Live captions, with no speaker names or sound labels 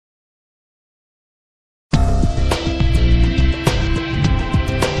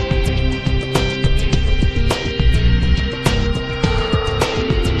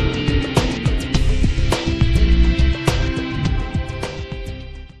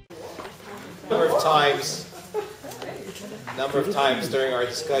number of times during our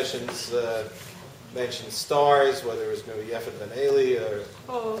discussions mentioned stars, whether it was Yefet Ben Eli or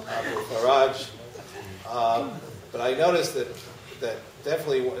Abu Faraj. But I noticed that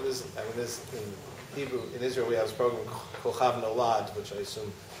definitely in Hebrew, in Israel, we have this program Kochav Nolad, which I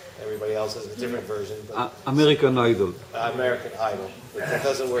assume everybody else has a different version. But American Idol. American Idol. But that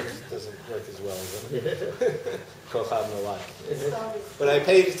doesn't work as well as Kochav Nolad. But I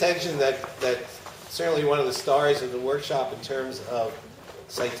paid attention that certainly one of the stars of the workshop in terms of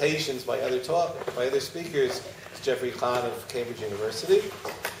citations by other speakers is Geoffrey Khan of Cambridge University.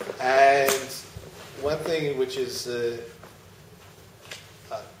 And one thing which is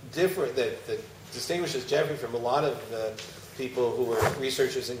different, that distinguishes Geoffrey from a lot of people who were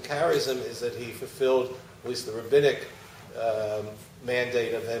researchers in Karaism, is that he fulfilled at least the rabbinic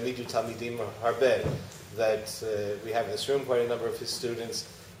mandate of Midu Talmidim Harbeh, that we have in this room quite a number of his students,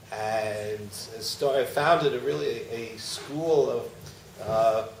 and founded a school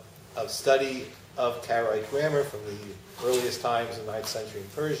of study of Karaite grammar from the earliest times in the 9th century in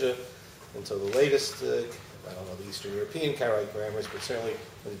Persia until the latest, I don't know, the Eastern European Karaite grammars, but certainly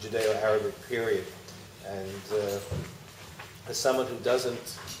in the Judeo-Arabic period. And as someone who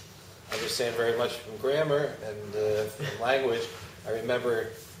doesn't understand very much from grammar and language, I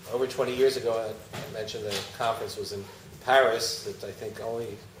remember over 20 years ago, I mentioned that a conference was in Paris, that I think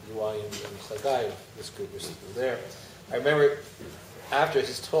only UI and Chagai, this group, were there. I remember after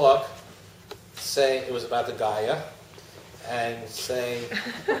his talk saying, it was about the Gaia, and saying,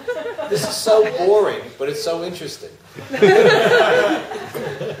 this is so boring, but it's so interesting.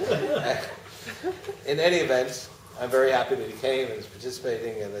 In any event, I'm very happy that he came and is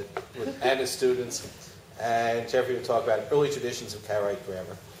participating, and his students. And Geoffrey will talk about early traditions of Karaite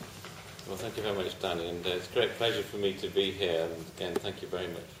grammar. Well, thank you very much, Danny, and it's a great pleasure for me to be here. And again, thank you very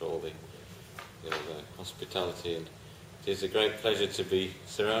much for all the hospitality. And it is a great pleasure to be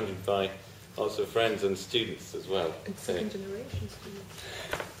surrounded by lots of friends and students as well. And second generation students.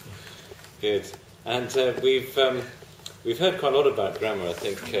 Good. And we've heard quite a lot about grammar, I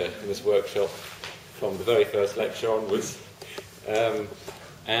think, in this workshop from the very first lecture onwards.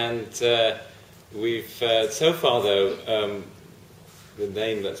 We've so far, though, the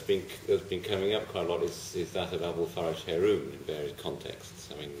name that's been coming up quite a lot is that of Abu Faraj Haroun in various contexts.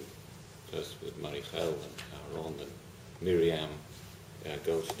 I mean, first with Marichel and Aaron and Miriam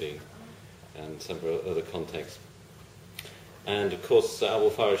Goldstein, and some other contexts. And of course, Abu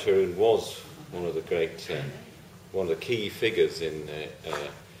Faraj Haroun was one of the key figures in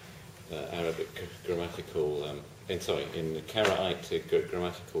Arabic grammatical, in the Karaite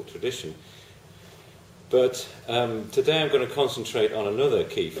grammatical tradition. But today I'm going to concentrate on another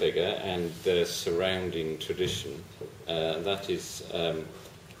key figure and the surrounding tradition. That is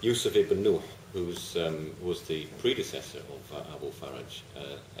Yusuf ibn Nuh, who was the predecessor of Abu Faraj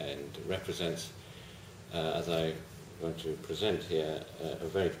and represents, as I'm going to present here, a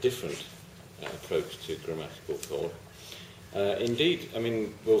very different approach to grammatical thought. Indeed, I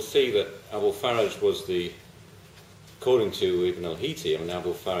mean, we'll see that Abu Faraj was according to Ibn al-Hiti,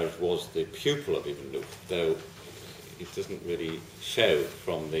 Abu Faraj was the pupil of Ibn Nuh, though it doesn't really show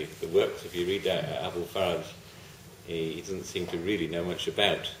from the works. If you read Abu Faraj, he doesn't seem to really know much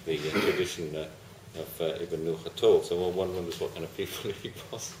about the tradition of Ibn Nuh at all, so one wonders what kind of pupil he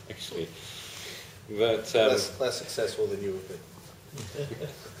was, actually. But less successful than you have been.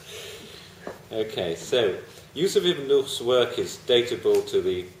 Okay, so Yusuf ibn Nuh's work is datable to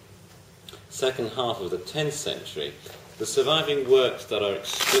the second half of the 10th century. The surviving works that are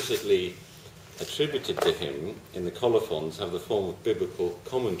explicitly attributed to him in the colophons have the form of biblical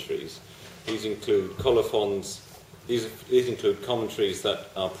commentaries. These include colophons. These include commentaries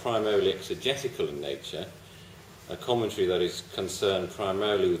that are primarily exegetical in nature, a commentary that is concerned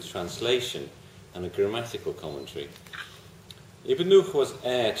primarily with translation, and a grammatical commentary. Ibn Nuh was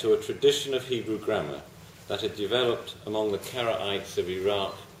heir to a tradition of Hebrew grammar that had developed among the Karaites of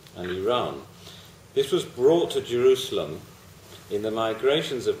Iraq and Iran. This was brought to Jerusalem in the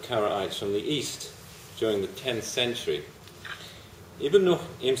migrations of Karaites from the east during the 10th century. Ibn Nuh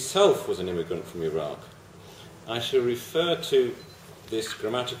himself was an immigrant from Iraq. I shall refer to this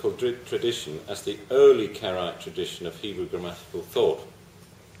grammatical tradition as the early Karaite tradition of Hebrew grammatical thought.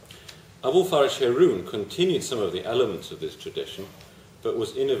 Abu Faraj Haroun continued some of the elements of this tradition, but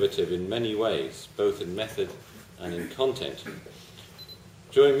was innovative in many ways, both in method and in content.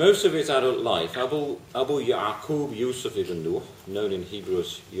 During most of his adult life, Abu Ya'qub Yusuf ibn Nuh, known in Hebrew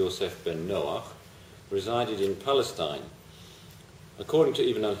as Yosef ben Noach, resided in Palestine. According to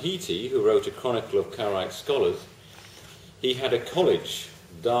Ibn al-Hiti, who wrote a chronicle of Karaite scholars, he had a college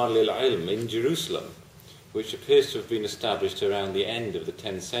Dar lil-Ilm in Jerusalem, which appears to have been established around the end of the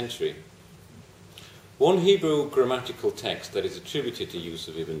 10th century. One Hebrew grammatical text that is attributed to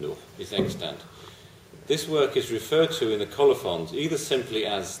Yusuf ibn Nuh is extant. This work is referred to in the colophons either simply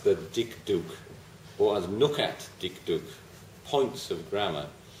as the Dikduk or as Nukat Dikduk, points of grammar.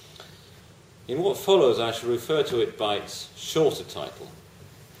 In what follows, I shall refer to it by its shorter title.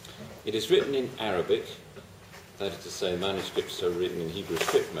 It is written in Arabic, that is to say, manuscripts are written in Hebrew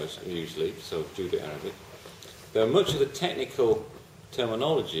script most usually, so Judeo-Arabic, though much of the technical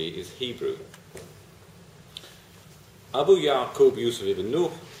terminology is Hebrew. Abu Ya'qub Yusuf ibn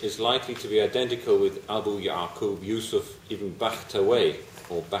Nuh is likely to be identical with Abu Ya'qub Yusuf ibn Bakhtawayh,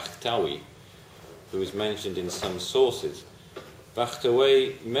 or Bakhtawi, who is mentioned in some sources.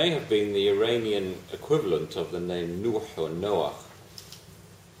 Bakhtawayh may have been the Iranian equivalent of the name Nuh or Noah.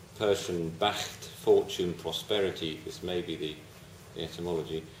 Persian Bakht, fortune, prosperity, this may be the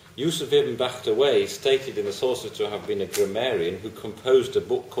etymology. Yusuf ibn Bakhtawayh is stated in the sources to have been a grammarian who composed a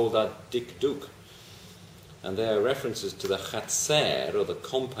book called Ad-Dikduk, and there are references to the Khatser, or the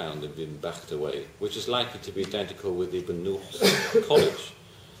compound of Ibn Bakhtawayh, which is likely to be identical with Ibn Nuh's college,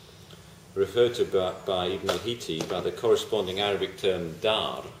 referred to by Ibn al-Hiti by the corresponding Arabic term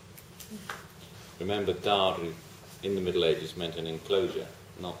dar. Remember, dar in the Middle Ages meant an enclosure,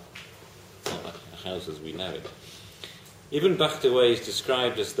 not a house as we know it. Ibn Bakhtawayh is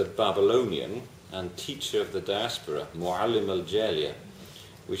described as the Babylonian and teacher of the diaspora, Mu'allim al-Jaliya,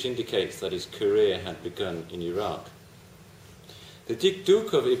 which indicates that his career had begun in Iraq. The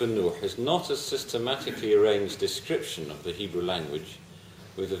Dikduk of Ibn Nuh is not a systematically arranged description of the Hebrew language,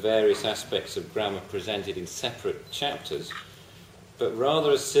 with the various aspects of grammar presented in separate chapters, but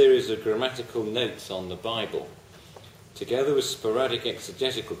rather a series of grammatical notes on the Bible, together with sporadic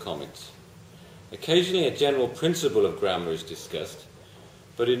exegetical comments. Occasionally a general principle of grammar is discussed,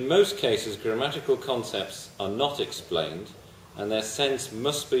 but in most cases grammatical concepts are not explained, and their sense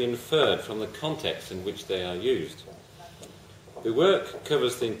must be inferred from the context in which they are used. The work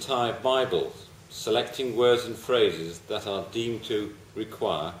covers the entire Bible, selecting words and phrases that are deemed to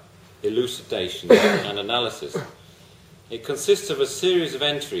require elucidation and analysis. It consists of a series of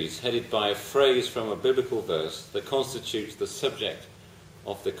entries headed by a phrase from a biblical verse that constitutes the subject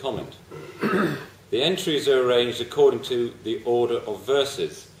of the comment. The entries are arranged according to the order of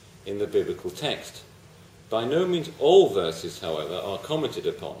verses in the biblical text. By no means all verses, however, are commented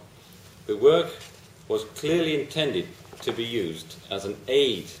upon. The work was clearly intended to be used as an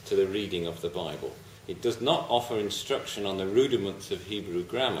aid to the reading of the Bible. It does not offer instruction on the rudiments of Hebrew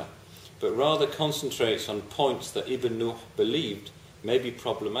grammar, but rather concentrates on points that Ibn Nuh believed may be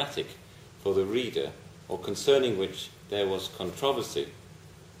problematic for the reader, or concerning which there was controversy.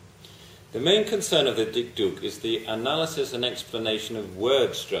 The main concern of the Dikduk is the analysis and explanation of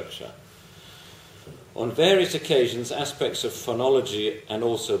word structure. On various occasions, aspects of phonology and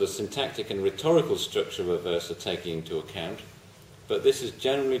also the syntactic and rhetorical structure of a verse are taken into account, but this is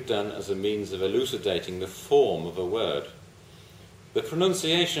generally done as a means of elucidating the form of a word. The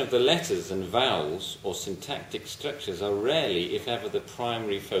pronunciation of the letters and vowels or syntactic structures are rarely, if ever, the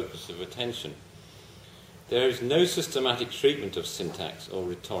primary focus of attention. There is no systematic treatment of syntax or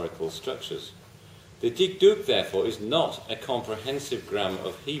rhetorical structures. The Dikduk, therefore, is not a comprehensive grammar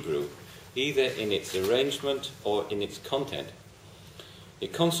of Hebrew, either in its arrangement or in its content.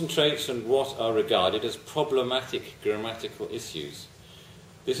 It concentrates on what are regarded as problematic grammatical issues.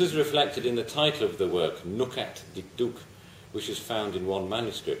 This is reflected in the title of the work, Nukat Dikduk, which is found in one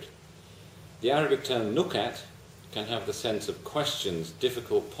manuscript. The Arabic term nukat can have the sense of questions,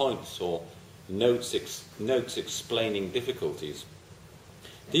 difficult points, or notes explaining difficulties.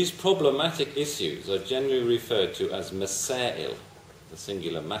 These problematic issues are generally referred to as masail, the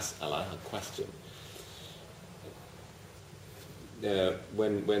singular mas'ala, a question,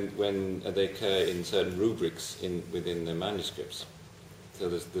 when they occur in certain rubrics within the manuscripts. So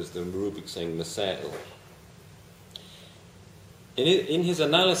there's the rubric saying masail. In his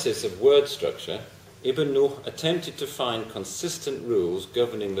analysis of word structure, Ibn Nuh attempted to find consistent rules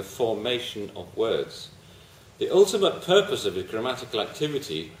governing the formation of words. The ultimate purpose of his grammatical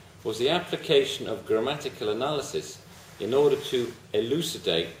activity was the application of grammatical analysis in order to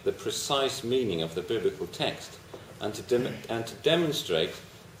elucidate the precise meaning of the biblical text and to demonstrate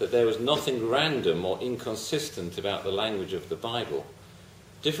that there was nothing random or inconsistent about the language of the Bible.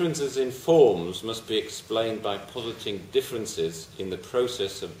 Differences in forms must be explained by positing differences in the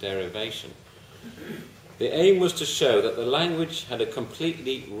process of derivation. The aim was to show that the language had a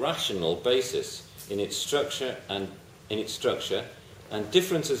completely rational basis in its structure, and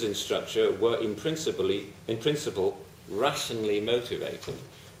differences in structure were in principle rationally motivated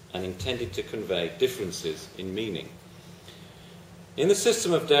and intended to convey differences in meaning. In the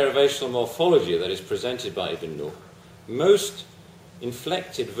system of derivational morphology that is presented by Ibn Nuh, most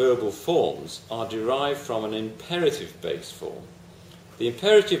inflected verbal forms are derived from an imperative base form. The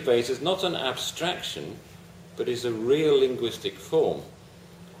imperative base is not an abstraction, but is a real linguistic form.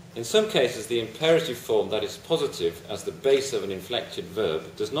 In some cases, the imperative form that is positive as the base of an inflected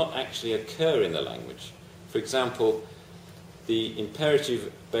verb does not actually occur in the language. For example, the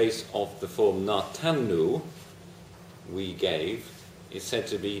imperative base of the form natanu, we gave, is said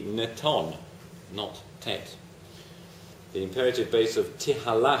to be neton, not tet. The imperative base of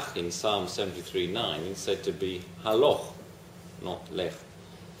tihalach in Psalm 73:9 is said to be haloch, not lech.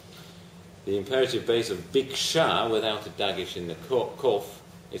 The imperative base of biksha, without a dagish in the kof,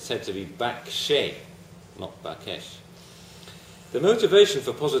 is said to be bakshe, not bakesh. The motivation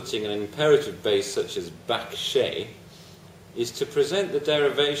for positing an imperative base such as bakshe is to present the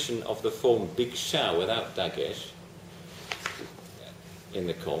derivation of the form biksha without dagesh in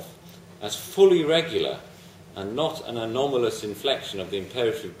the kof as fully regular and not an anomalous inflection of the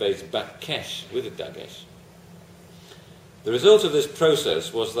imperative base bakesh with a dagesh. The result of this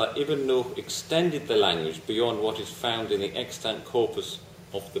process was that Ibn Nuh extended the language beyond what is found in the extant corpus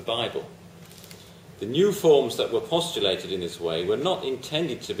of the Bible. The new forms that were postulated in this way were not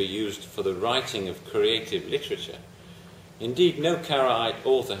intended to be used for the writing of creative literature. Indeed, no Karaite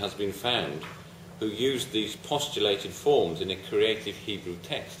author has been found who used these postulated forms in a creative Hebrew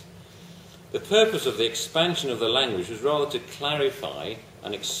text. The purpose of the expansion of the language was rather to clarify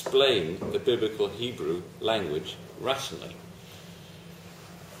and explain the biblical Hebrew language rationally.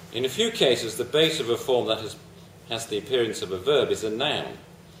 In a few cases, the base of a form that has the appearance of a verb is a noun.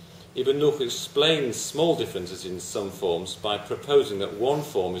 Ibn Nuh explains small differences in some forms by proposing that one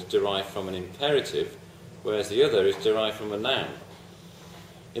form is derived from an imperative, whereas the other is derived from a noun.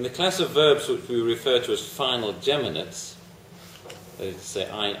 In the class of verbs which we refer to as final geminates, that is to say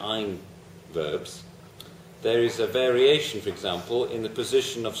ein verbs, there is a variation, for example, in the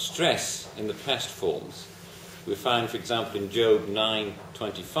position of stress in the past forms. We find, for example, in Job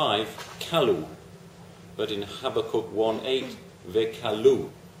 9:25, kalu, but in Habakkuk 1:8, vekalu.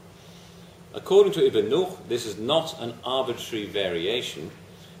 According to Ibn Nuh, this is not an arbitrary variation,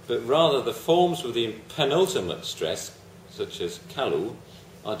 but rather the forms with the penultimate stress, such as kalu,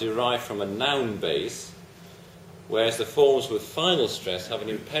 are derived from a noun base, whereas the forms with final stress have an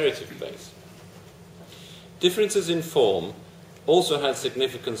imperative base. Differences in form also had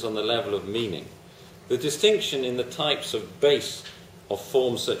significance on the level of meaning. The distinction in the types of base of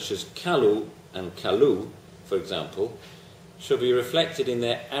forms such as kalu and kalu, for example, should be reflected in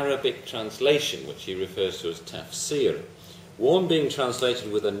their Arabic translation, which he refers to as tafsir, one being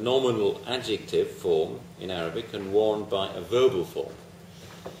translated with a nominal adjective form in Arabic and one by a verbal form.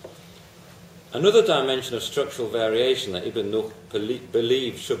 Another dimension of structural variation that Ibn Nuh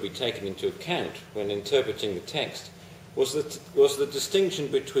believed should be taken into account when interpreting the text was the distinction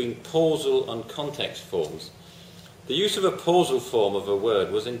between pausal and context forms. The use of a pausal form of a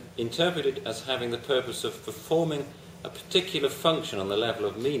word was interpreted as having the purpose of performing a particular function on the level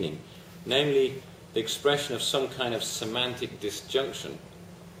of meaning, namely the expression of some kind of semantic disjunction.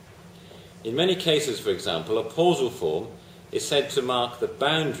 In many cases, for example, a pausal form is said to mark the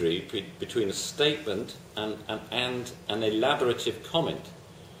boundary between a statement and an elaborative comment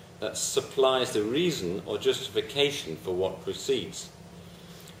that supplies the reason or justification for what precedes.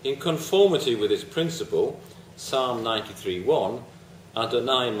 In conformity with this principle, Psalm 93:1,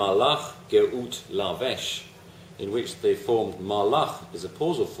 Adonai malach geut lavesh, in which the form malach is a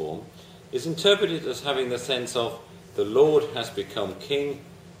pausal form, is interpreted as having the sense of the Lord has become king,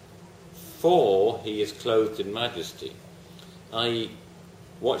 for he is clothed in majesty. I.e.,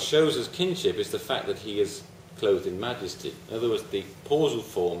 what shows his kinship is the fact that he is clothed in majesty. In other words, the pausal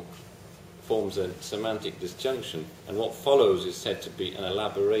form forms a semantic disjunction, and what follows is said to be an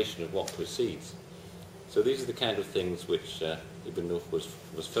elaboration of what precedes. So these are the kind of things which Ibn Nuh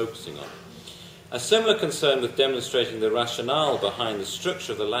was focusing on. A similar concern with demonstrating the rationale behind the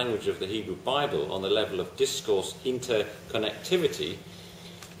structure of the language of the Hebrew Bible on the level of discourse interconnectivity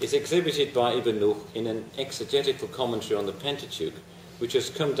is exhibited by Ibn Nuh in an exegetical commentary on the Pentateuch, which has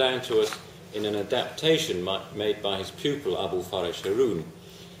come down to us in an adaptation made by his pupil Abu Farash Harun.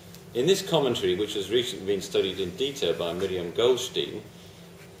 In this commentary, which has recently been studied in detail by Miriam Goldstein,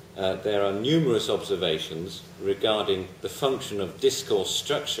 there are numerous observations regarding the function of discourse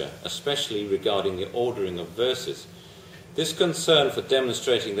structure, especially regarding the ordering of verses. This concern for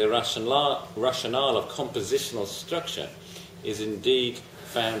demonstrating the rationale of compositional structure is indeed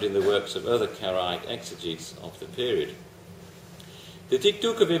found in the works of other Karaite exegetes of the period. The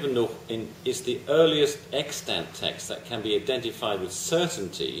Dikduk of Ibn Nuh is the earliest extant text that can be identified with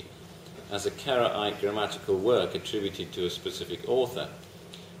certainty as a Karaite grammatical work attributed to a specific author.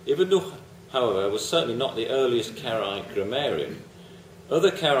 Ibn Nuh, however, was certainly not the earliest Karaite grammarian.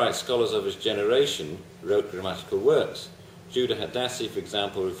 Other Karaite scholars of his generation wrote grammatical works. Judah Hadassi, for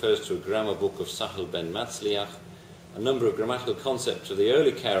example, refers to a grammar book of Sahel ben Matzliach. A number of grammatical concepts of the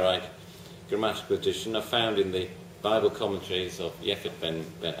early Karaite grammatical tradition are found in the Bible commentaries of Yefet ben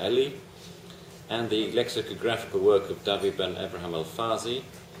Eli and the lexicographical work of David ben Abraham al-Fazi.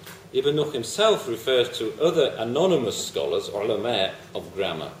 Ibn Nuh himself refers to other anonymous scholars, or ulama, of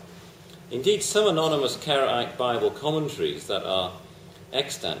grammar. Indeed, some anonymous Karaite Bible commentaries that are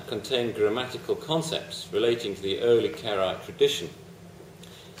extant contain grammatical concepts relating to the early Karaite tradition,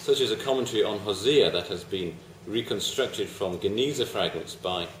 such as a commentary on Hosea that has been reconstructed from Geniza fragments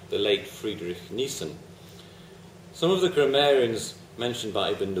by the late Friedrich Niesen. Some of the grammarians mentioned by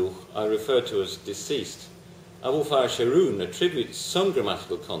Ibn Nuh are referred to as deceased. Abul Farash Harun attributes some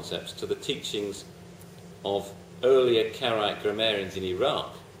grammatical concepts to the teachings of earlier Karaite grammarians in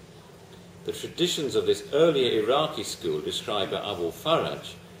Iraq. The traditions of this earlier Iraqi school described by Abul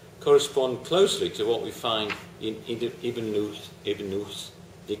Faraj correspond closely to what we find in Ibn Nuh's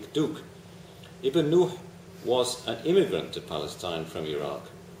Dikduk. Ibn Nuh was an immigrant to Palestine from Iraq,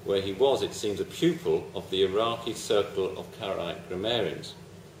 where he was, it seems, a pupil of the Iraqi circle of Karaite grammarians.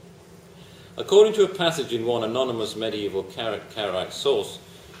 According to a passage in one anonymous medieval Karaite source,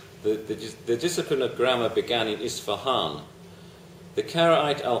 the discipline of grammar began in Isfahan. The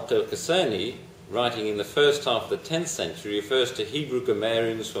Karaite al-Qilqasani, writing in the first half of the 10th century, refers to Hebrew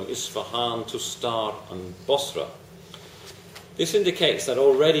grammarians from Isfahan, Tustar and Bosra. This indicates that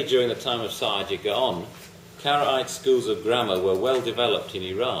already during the time of Sa'adi Gaon, Karaite schools of grammar were well developed in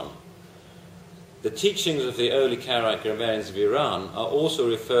Iran. The teachings of the early Karaite grammarians of Iran are also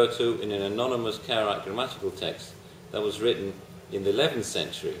referred to in an anonymous Karaite grammatical text that was written in the 11th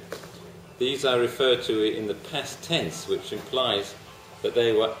century. These are referred to in the past tense, which implies that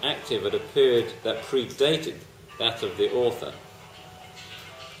they were active at a period that predated that of the author.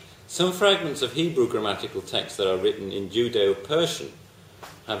 Some fragments of Hebrew grammatical texts that are written in Judeo-Persian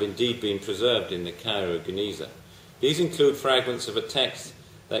have indeed been preserved in the Cairo Geniza. These include fragments of a text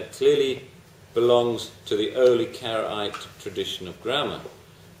that clearly belongs to the early Karaite tradition of grammar.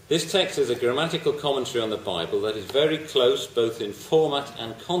 This text is a grammatical commentary on the Bible that is very close both in format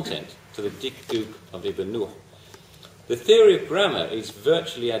and content to the Dikduk of Ibn Nuh. The theory of grammar is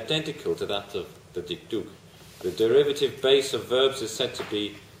virtually identical to that of the Dikduk. The derivative base of verbs is said to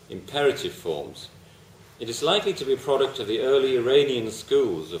be imperative forms. It is likely to be a product of the early Iranian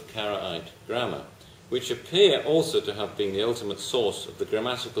schools of Karaite grammar, which appear also to have been the ultimate source of the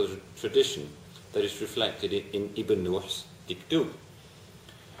grammatical tradition that is reflected in Ibn Nuh's Dikduk.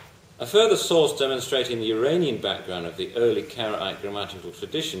 A further source demonstrating the Iranian background of the early Karaite grammatical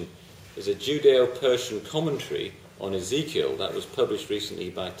tradition is a Judeo-Persian commentary on Ezekiel that was published recently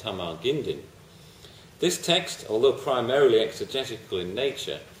by Tamar Gindin. This text, although primarily exegetical in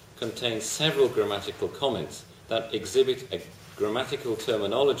nature, contains several grammatical comments that exhibit a grammatical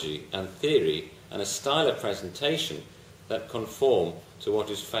terminology and theory and a style of presentation that conform to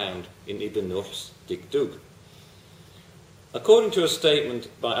what is found in Ibn Nuh's Dikduk. According to a statement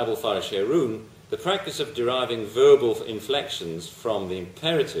by Abul Farash Harun, the practice of deriving verbal inflections from the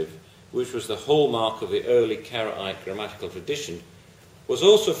imperative, which was the hallmark of the early Karaite grammatical tradition, was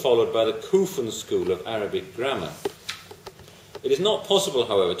also followed by the Kufan school of Arabic grammar. It is not possible,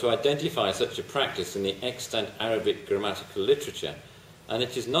 however, to identify such a practice in the extant Arabic grammatical literature, and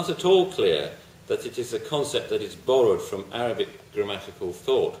it is not at all clear that it is a concept that is borrowed from Arabic grammatical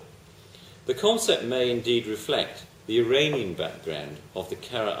thought. The concept may indeed reflect the Iranian background of the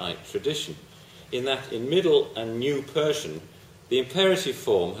Karaite tradition, in that in Middle and New Persian, the imperative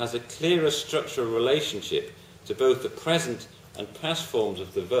form has a clearer structural relationship to both the present and past forms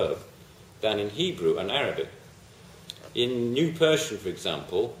of the verb than in Hebrew and Arabic. In New Persian, for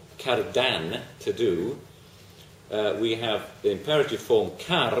example, kardan, to do, we have the imperative form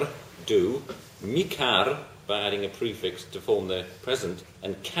kar, do, mikar, by adding a prefix to form the present,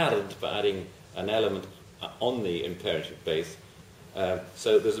 and kard, by adding an element on the imperative base.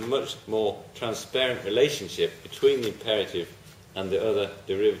 So there's a much more transparent relationship between the imperative and the other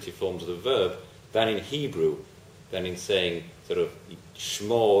derivative forms of the verb than in Hebrew, than in saying sort of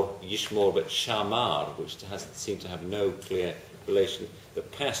shmor, yishmor, but shamar, which seems to have no clear relation. The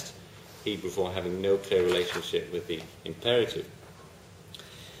past Hebrew form having no clear relationship with the imperative.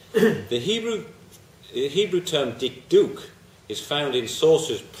 The Hebrew term dikduk is found in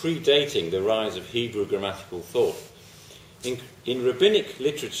sources predating the rise of Hebrew grammatical thought. In rabbinic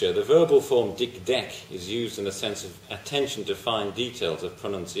literature, the verbal form dikdek is used in the sense of attention to fine details of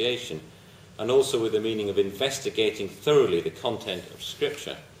pronunciation, and also with the meaning of investigating thoroughly the content of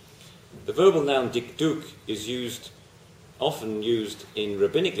Scripture. The verbal noun dikduk is often used in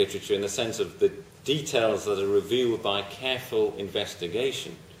rabbinic literature in the sense of the details that are revealed by careful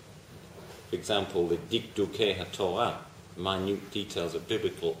investigation. For example, the dikdukei haTorah, minute details of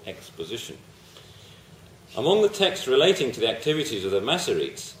biblical exposition. Among the texts relating to the activities of the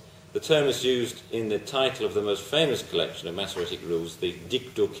Masoretes, the term is used in the title of the most famous collection of Masoretic rules, the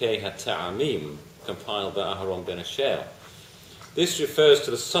Dikdukei HaTa'amim, compiled by Aharon ben Asher. This refers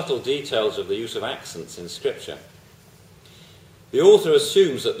to the subtle details of the use of accents in Scripture. The author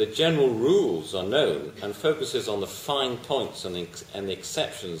assumes that the general rules are known and focuses on the fine points and the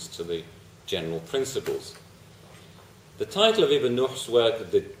exceptions to the general principles. The title of Ibn Nuh's work,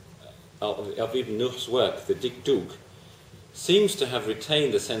 the Dikduk, seems to have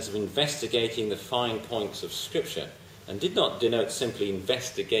retained the sense of investigating the fine points of Scripture and did not denote simply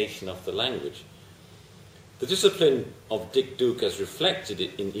investigation of the language. The discipline of Dikduk, as reflected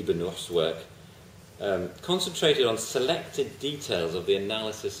in Ibn Nuh's work, concentrated on selected details of the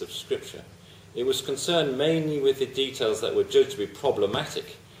analysis of Scripture. It was concerned mainly with the details that were judged to be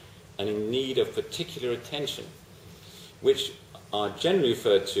problematic and in need of particular attention, which are generally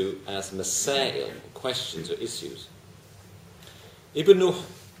referred to as masail, questions or issues. Ibn Nuh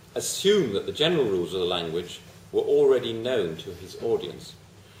assumed that the general rules of the language were already known to his audience.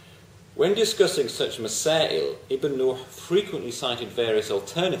 When discussing such masail, Ibn Nuh frequently cited various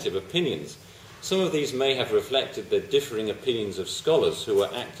alternative opinions. Some of these may have reflected the differing opinions of scholars who were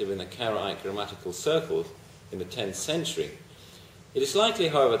active in the Karaite grammatical circles in the 10th century. It is likely,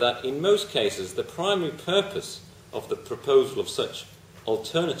 however, that in most cases the primary purpose of the proposal of such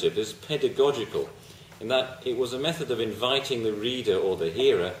alternative is pedagogical, in that it was a method of inviting the reader or the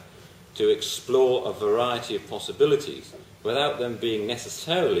hearer to explore a variety of possibilities without them being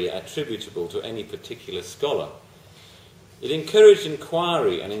necessarily attributable to any particular scholar. It encouraged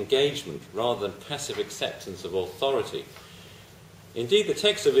inquiry and engagement rather than passive acceptance of authority. Indeed, the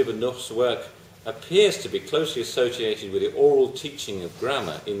text of Ibn Nuh's work appears to be closely associated with the oral teaching of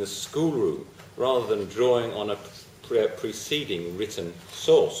grammar in the schoolroom rather than drawing on a preceding written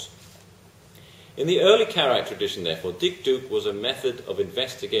source. In the early Karaite tradition, therefore, Dikduk was a method of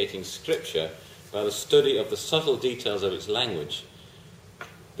investigating Scripture by the study of the subtle details of its language.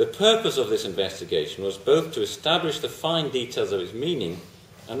 The purpose of this investigation was both to establish the fine details of its meaning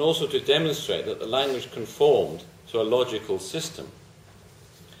and also to demonstrate that the language conformed to a logical system.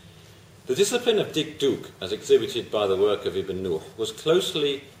 The discipline of Dikduk, as exhibited by the work of Ibn Nuh, was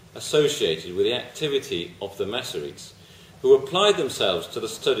closely associated with the activity of the Masoretes, who applied themselves to the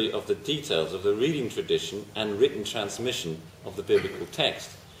study of the details of the reading tradition and written transmission of the biblical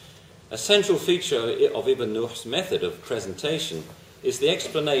text. A central feature of Ibn Nuh's method of presentation is the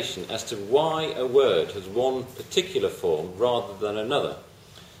explanation as to why a word has one particular form rather than another.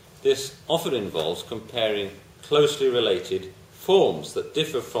 This often involves comparing closely related forms that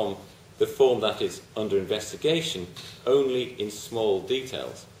differ from the form that is under investigation only in small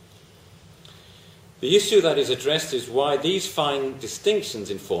details. The issue that is addressed is why these fine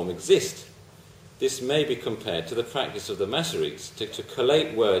distinctions in form exist. This may be compared to the practice of the Masoretes to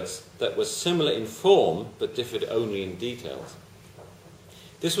collate words that were similar in form but differed only in details.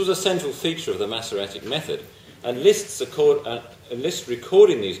 This was a central feature of the Masoretic method, and lists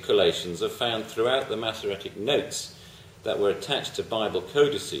recording these collations are found throughout the Masoretic notes that were attached to Bible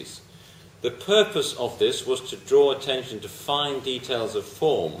codices. The purpose of this was to draw attention to fine details of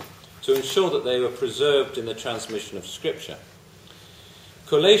form to ensure that they were preserved in the transmission of Scripture.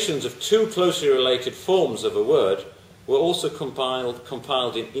 Collations of two closely related forms of a word were also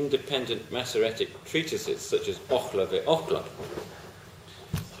compiled in independent Masoretic treatises such as Ochla ve'Ochla.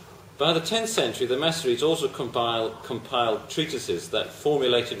 By the 10th century, the Masoretes also compiled treatises that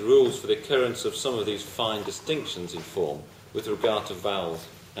formulated rules for the occurrence of some of these fine distinctions in form with regard to vowels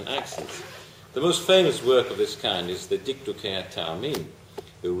and accents. The most famous work of this kind is the Dikdukei HaTa'amim,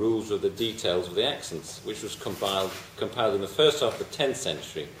 the rules of the details of the accents, which was compiled in the first half of the 10th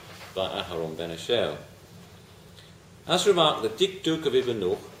century by Aharon ben Asher. As remarked, the Dikduk of Ibn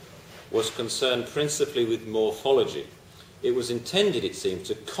Nuh was concerned principally with morphology. It was intended, it seems,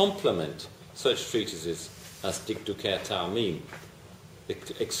 to complement such treatises as Dikdukei HaTa'amim, the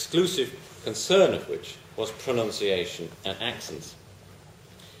exclusive concern of which was pronunciation and accents.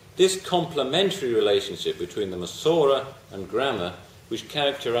 This complementary relationship between the Masorah and grammar, which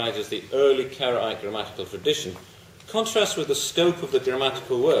characterizes the early Karaite grammatical tradition, contrasts with the scope of the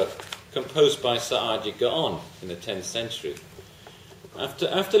grammatical work composed by Sa'adi Gaon in the 10th century.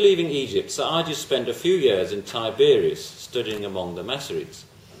 After leaving Egypt, Sa'adi spent a few years in Tiberias studying among the Masorites.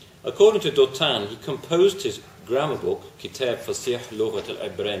 According to Dotan, he composed his grammar book, Kitab Fasih Lughat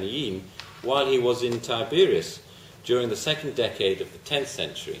al-Ibraniyin, while he was in Tiberias during the second decade of the 10th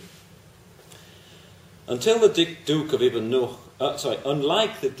century. Until the Dikduk of Ibn Nuh,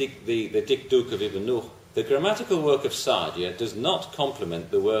 unlike the Dikduk of Ibn Nuh, the grammatical work of Sa'di does not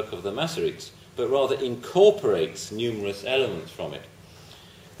complement the work of the Masorites, but rather incorporates numerous elements from it.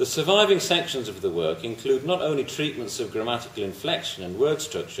 The surviving sections of the work include not only treatments of grammatical inflection and word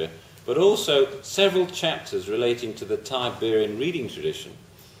structure, but also several chapters relating to the Tiberian reading tradition.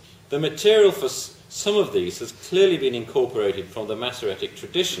 The material for some of these has clearly been incorporated from the Masoretic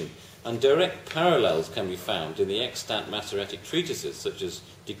tradition, and direct parallels can be found in the extant Masoretic treatises such as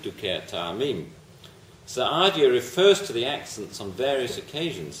Dikdukei Ta'amim. Sa'adia refers to the accents on various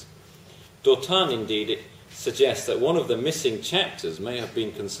occasions. Dotan, indeed, suggests that one of the missing chapters may have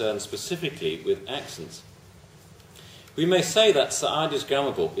been concerned specifically with accents. We may say that Sa'adi's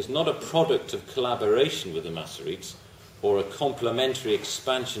grammar book is not a product of collaboration with the Masorites or a complementary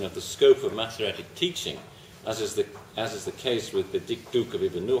expansion of the scope of Masoretic teaching, as is the case with the Dikduk of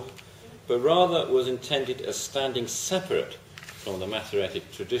Ibn Nuh, but rather was intended as standing separate from the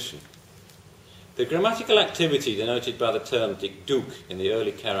Masoretic tradition. The grammatical activity denoted by the term Dikduk in the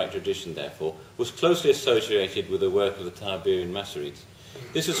early Karaite tradition, therefore, was closely associated with the work of the Tiberian Masorites.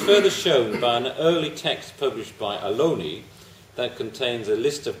 This is further shown by an early text published by Aloni that contains a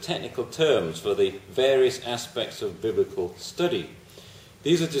list of technical terms for the various aspects of biblical study.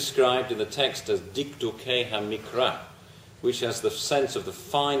 These are described in the text as Dikdukei HaMikra, which has the sense of the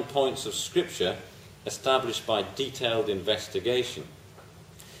fine points of Scripture established by detailed investigation.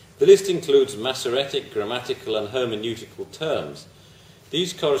 The list includes Masoretic, grammatical and hermeneutical terms.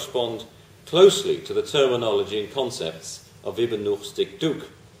 These correspond closely to the terminology and concepts of Ibn Nuh's Dikduk.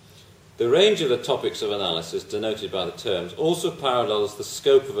 The range of the topics of analysis denoted by the terms also parallels the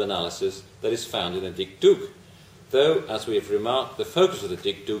scope of analysis that is found in the Dikduk, though, as we have remarked, the focus of the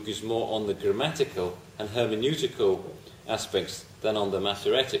Dikduk is more on the grammatical and hermeneutical aspects than on the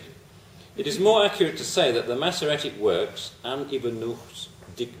Masoretic. It is more accurate to say that the Masoretic works and Ibn Nuh's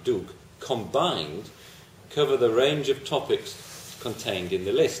Dikduk combined cover the range of topics contained in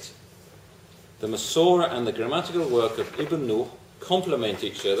the list. The Masorah and the grammatical work of Ibn Nuh complement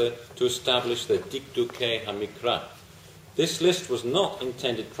each other to establish the Dikdukei HaMikra. This list was not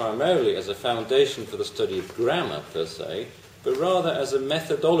intended primarily as a foundation for the study of grammar per se, but rather as a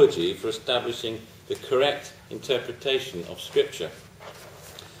methodology for establishing the correct interpretation of Scripture.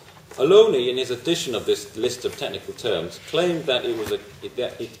 Aloni, in his edition of this list of technical terms, claimed that it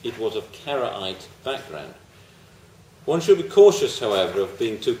was of Karaite background. One should be cautious, however, of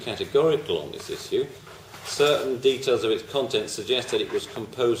being too categorical on this issue. Certain details of its content suggest that it was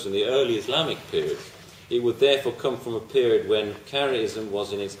composed in the early Islamic period. It would therefore come from a period when Karaism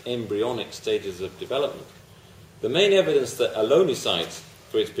was in its embryonic stages of development. The main evidence that Aloni cites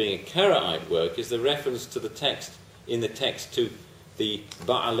for its being a Karaite work is the reference to the text to the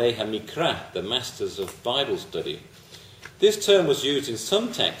Ba'alei HaMikra, the masters of Bible study. This term was used in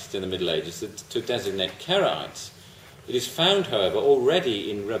some texts in the Middle Ages to designate Karaites. It is found, however, already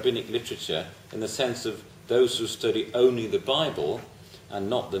in rabbinic literature in the sense of those who study only the Bible and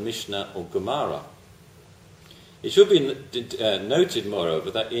not the Mishnah or Gemara. It should be noted, moreover,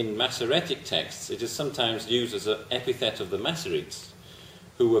 that in Masoretic texts it is sometimes used as an epithet of the Masorites,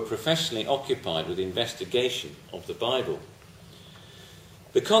 who were professionally occupied with investigation of the Bible.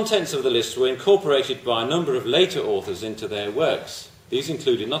 The contents of the list were incorporated by a number of later authors into their works. These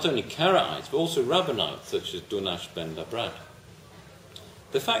included not only Karaites, but also Rabbinites, such as Dunash ben Labrad.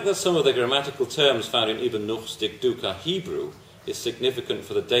 The fact that some of the grammatical terms found in Ibn Nuh's Dikduk are Hebrew is significant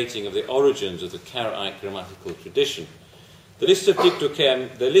for the dating of the origins of the Karaite grammatical tradition. The list of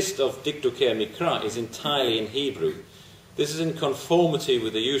Dikdukei Mikra is entirely in Hebrew. This is in conformity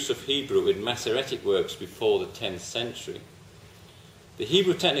with the use of Hebrew in Masoretic works before the 10th century. The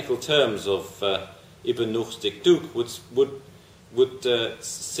Hebrew technical terms of Ibn Nuh's Dikduk would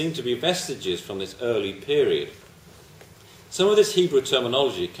seem to be vestiges from this early period. Some of this Hebrew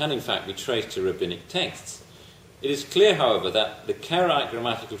terminology can in fact be traced to rabbinic texts. It is clear, however, that the Karaite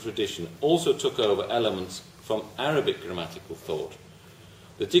grammatical tradition also took over elements from Arabic grammatical thought.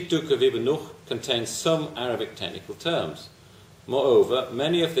 The Dikduk of Ibn Nuh contains some Arabic technical terms. Moreover,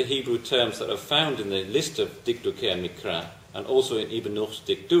 many of the Hebrew terms that are found in the list of Dikdukei Mikra and also in Ibn Nuh's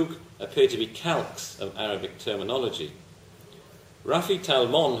Dikduk appear to be calques of Arabic terminology. Rafi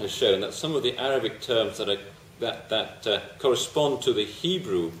Talmon has shown that some of the Arabic terms that that correspond to the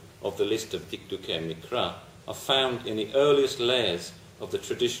Hebrew of the list of Dikdukei Mikra are found in the earliest layers of the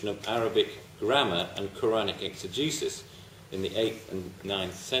tradition of Arabic grammar and Quranic exegesis in the 8th and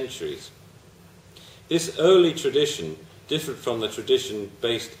 9th centuries. This early tradition differed from the tradition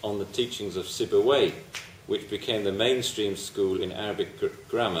based on the teachings of Sibawayh, which became the mainstream school in Arabic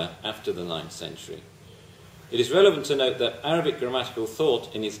grammar after the 9th century. It is relevant to note that Arabic grammatical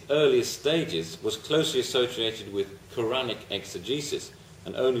thought in its earliest stages was closely associated with Quranic exegesis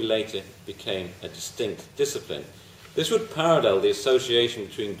and only later became a distinct discipline. This would parallel the association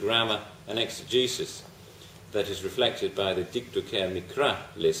between grammar and exegesis that is reflected by the Dikdukei Mikra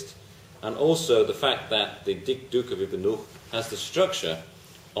list, and also the fact that the Dikduk of Ibn Nuh has the structure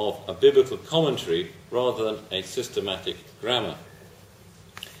of a biblical commentary rather than a systematic grammar.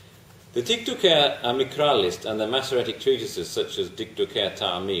 The Dikdukei Mikra list and the Masoretic treatises such as Dikdukei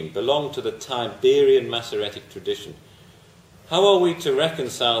Ta'amim belong to the Tiberian Masoretic tradition. How are we to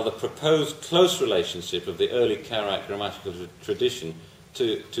reconcile the proposed close relationship of the early Karaite grammatical tradition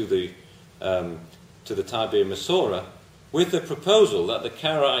to the Tiberian Masorah with the proposal that the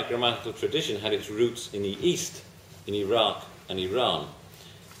Karaite grammatical tradition had its roots in the East, in Iraq and Iran?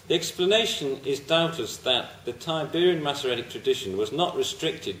 The explanation is doubtless that the Tiberian Masoretic tradition was not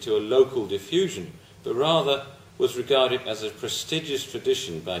restricted to a local diffusion, but rather was regarded as a prestigious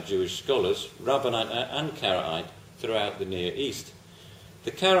tradition by Jewish scholars, Rabbanite and Karaite, throughout the Near East.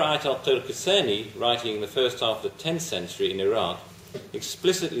 The Karaite al-Turkesani, writing in the first half of the 10th century in Iraq,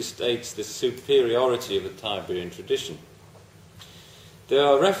 explicitly states the superiority of the Tiberian tradition. There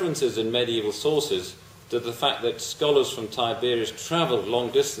are references in medieval sources to the fact that scholars from Tiberias travelled long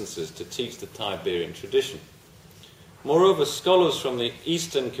distances to teach the Tiberian tradition. Moreover, scholars from the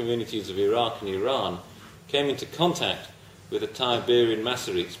eastern communities of Iraq and Iran came into contact with the Tiberian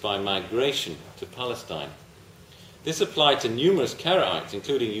Masoretes by migration to Palestine. This applied to numerous Karaites,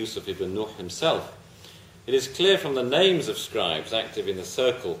 including Yusuf ibn Nuh himself. It is clear from the names of scribes active in the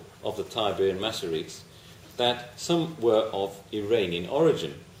circle of the Tiberian Masoretes that some were of Iranian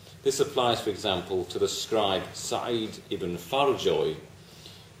origin. This applies, for example, to the scribe Sa'id ibn Farjoy,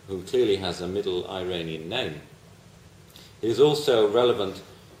 who clearly has a Middle Iranian name. It is also relevant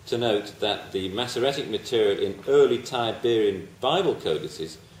to note that the Masoretic material in early Tiberian Bible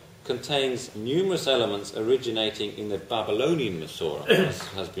codices contains numerous elements originating in the Babylonian Masorah, as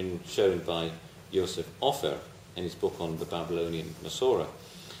has been shown by Yosef Ofer in his book on the Babylonian Masorah.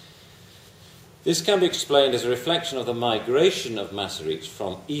 This can be explained as a reflection of the migration of Masoretes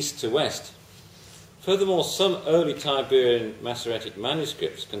from east to west. Furthermore, some early Tiberian Masoretic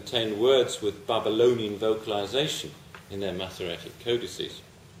manuscripts contain words with Babylonian vocalization in their Masoretic codices.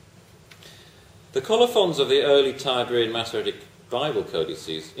 The colophons of the early Tiberian Masoretic Bible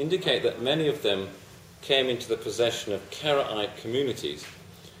codices indicate that many of them came into the possession of Karaite communities.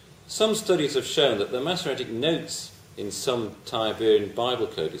 Some studies have shown that the Masoretic notes in some Tiberian Bible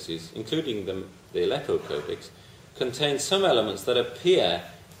codices, including the Aleppo Codex, contain some elements that appear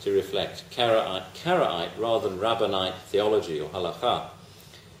to reflect Karaite rather than Rabbanite theology or halakha.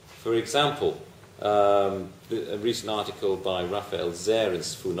 For example, a recent article by Raphael Zer in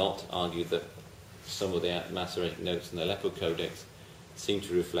Sfunot argued that some of the Masoretic notes in the Aleppo Codex seem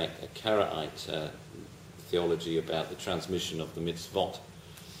to reflect a Karaite theology about the transmission of the mitzvot.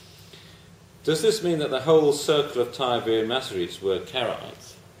 Does this mean that the whole circle of Tiberian Masoretes were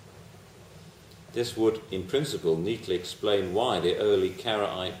Karaites? This would, in principle, neatly explain why the early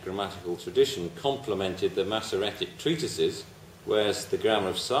Karaite grammatical tradition complemented the Masoretic treatises, whereas the grammar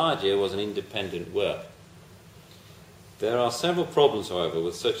of Sa'dia was an independent work. There are several problems, however,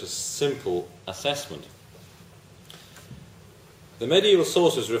 with such a simple assessment. The medieval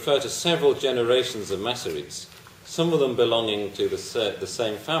sources refer to several generations of Masoretes, some of them belonging to the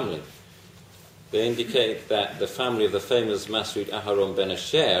same family. They indicate that the family of the famous Masoret Aharon ben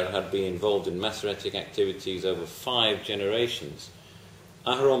Asher had been involved in Masoretic activities over 5 generations.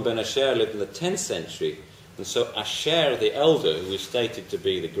 Aharon ben Asher lived in the 10th century, and so Asher the elder, who is stated to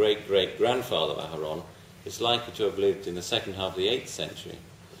be the great-great-grandfather of Aharon, is likely to have lived in the second half of the 8th century,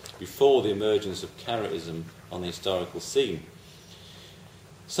 before the emergence of Karaitism on the historical scene.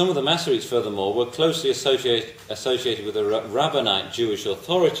 Some of the Masoretes, furthermore, were closely associated with the Rabbanite Jewish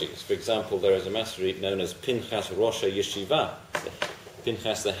authorities. For example, there is a Masorete known as Pinchas Rosh Yeshiva,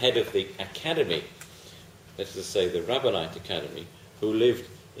 Pinchas, the head of the academy, that is to say the Rabbanite academy, who lived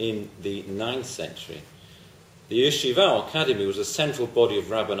in the 9th century. The Yeshiva, or academy, was a central body of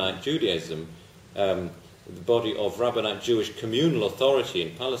Rabbanite Judaism, the body of Rabbanite Jewish communal authority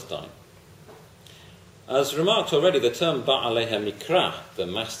in Palestine. As remarked already, the term Ba'alei HaMikra, the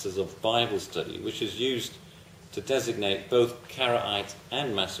masters of Bible study, which is used to designate both Karaites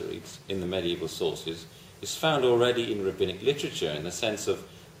and Masoretes in the medieval sources is found already in rabbinic literature, in the sense of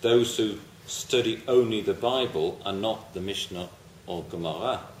those who study only the Bible and not the Mishnah or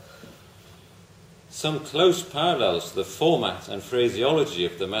Gemara. Some close parallels to the format and phraseology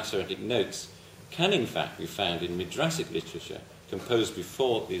of the Masoretic notes can in fact be found in Midrashic literature composed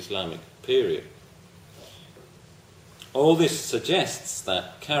before the Islamic period. All this suggests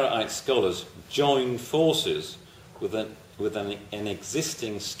that Karaite scholars joined forces with an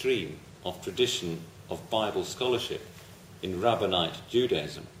existing stream of tradition of Bible scholarship in Rabbinite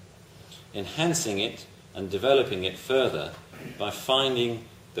Judaism, enhancing it and developing it further by finding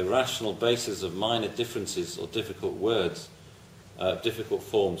the rational basis of minor differences or difficult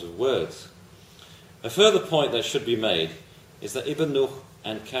forms of words. A further point that should be made is that Ibn Nuh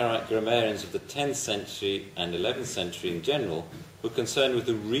and Karaite grammarians of the 10th century and 11th century in general were concerned with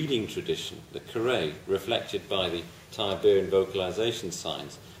the reading tradition, the Karaite, reflected by the Tiberian vocalization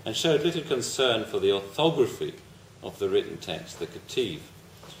signs, and showed little concern for the orthography of the written text, the Ketiv.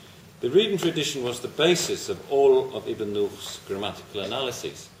 The reading tradition was the basis of all of Ibn Nuh's grammatical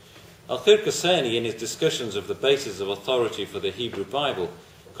analyses. Al-Khirqasani, in his discussions of the basis of authority for the Hebrew Bible,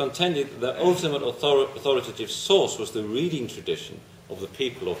 contended that the ultimate authoritative source was the reading tradition of the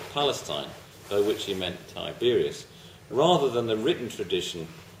people of Palestine, by which he meant Tiberius, rather than the written tradition,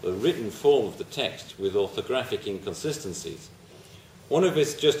 the written form of the text with orthographic inconsistencies. One of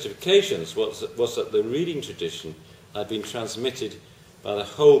his justifications was that the reading tradition had been transmitted by the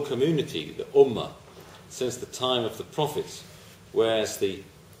whole community, the Ummah, since the time of the prophets, whereas the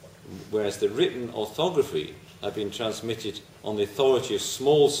written orthography had been transmitted on the authority of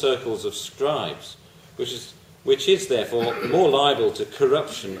small circles of scribes, which is therefore more liable to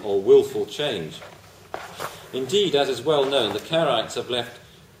corruption or willful change. Indeed, as is well known, the Karaites have left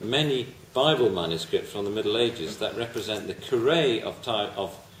many Bible manuscripts from the Middle Ages that represent the Karaite of the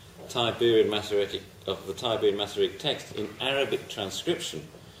Tiberian Masoretic text in Arabic transcription.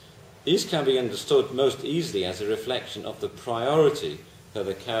 These can be understood most easily as a reflection of the priority that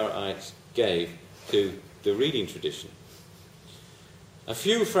the Karaites gave to the reading tradition. A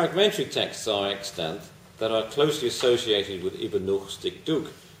few fragmentary texts are extant that are closely associated with Ibn Nuh's Dikduk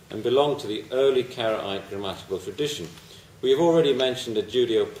and belong to the early Karaite grammatical tradition. We have already mentioned a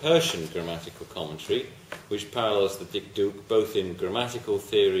Judeo-Persian grammatical commentary, which parallels the Dikduk both in grammatical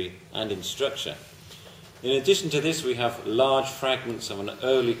theory and in structure. In addition to this, we have large fragments of an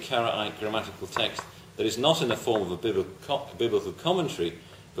early Karaite grammatical text that is not in the form of a biblical commentary,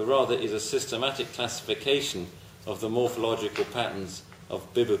 but rather is a systematic classification of the morphological patterns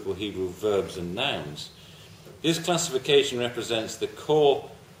of biblical Hebrew verbs and nouns. This classification represents the core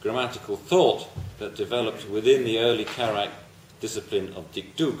grammatical thought that developed within the early Karaite discipline of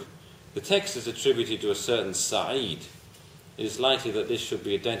Dikduk. The text is attributed to a certain Sa'id. It is likely that this should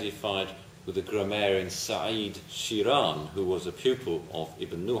be identified with the grammarian Sa'id Shiran, who was a pupil of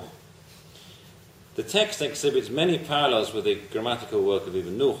Ibn Nuh. The text exhibits many parallels with the grammatical work of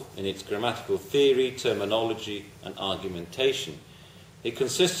Ibn Nuh in its grammatical theory, terminology, and argumentation. It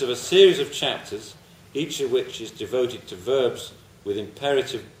consists of a series of chapters, each of which is devoted to verbs with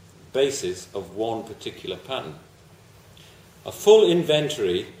imperative basis of one particular pattern. A full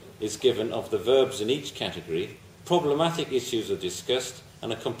inventory is given of the verbs in each category, problematic issues are discussed,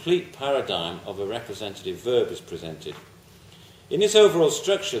 and a complete paradigm of a representative verb is presented. In its overall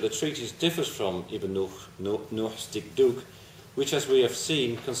structure, the treatise differs from Ibn Nuh's Dikduk, which, as we have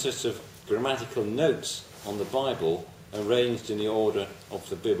seen, consists of grammatical notes on the Bible arranged in the order of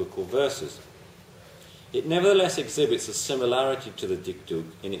the biblical verses. It nevertheless exhibits a similarity to the Dikduk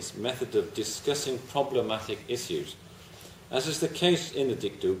in its method of discussing problematic issues. As is the case in the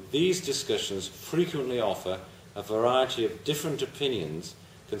Dikduk, these discussions frequently offer a variety of different opinions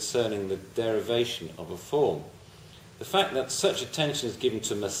concerning the derivation of a form. The fact that such attention is given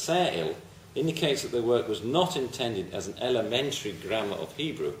to Masail indicates that the work was not intended as an elementary grammar of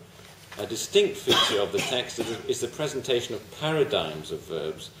Hebrew. A distinct feature of the text is the presentation of paradigms of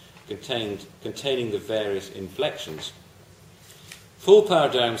verbs containing the various inflections. Full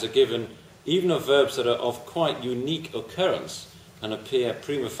paradigms are given even of verbs that are of quite unique occurrence and appear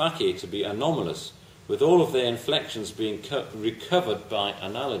prima facie to be anomalous, with all of their inflections being recovered by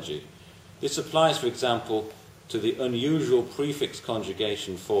analogy. This applies, for example, to the unusual prefix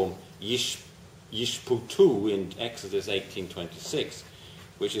conjugation form yishputu in Exodus 18:26,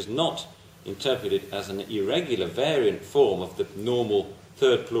 which is not interpreted as an irregular variant form of the normal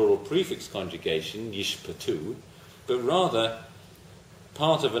third plural prefix conjugation, yishpatu, but rather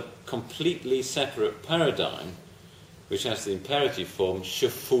part of a completely separate paradigm which has the imperative form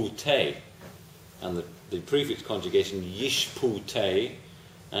shafute, and the prefix conjugation yishpute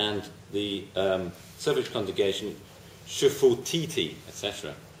and the suffix conjugation shufutiti,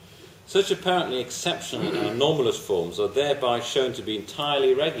 etc. Such apparently exceptional and anomalous forms are thereby shown to be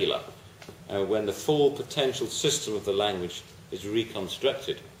entirely regular when the full potential system of the language is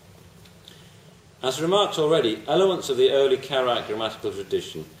reconstructed. As remarked already, elements of the early Karaite grammatical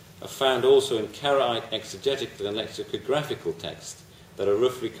tradition are found also in Karaite exegetical and lexicographical texts that are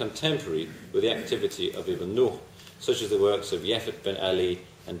roughly contemporary with the activity of Ibn Nuh, such as the works of Geoffrey ben Ali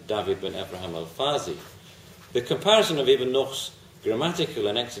and David ben Abraham al-Fazi. The comparison of Ibn Nuh's grammatical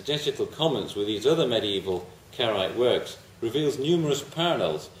and exegetical comments with these other medieval Karaite works reveals numerous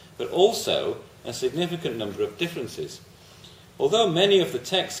parallels, but also a significant number of differences. Although many of the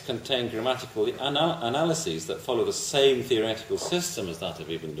texts contain grammatical analyses that follow the same theoretical system as that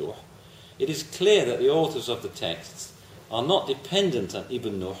of Ibn Nuh, it is clear that the authors of the texts are not dependent on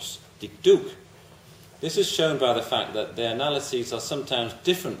Ibn Nuh's dikduk. This is shown by the fact that their analyses are sometimes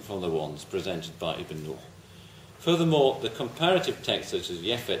different from the ones presented by Ibn Nuh. Furthermore, the comparative texts such as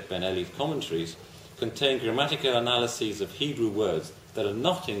Yefet ben Eli's commentaries contain grammatical analyses of Hebrew words that are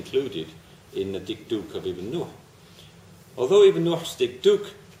not included in the dikduk of Ibn Nuh. Although Ibn Nuh's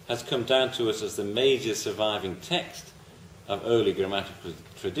dikduk has come down to us as the major surviving text of early grammatical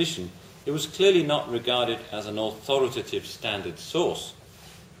tradition, it was clearly not regarded as an authoritative standard source.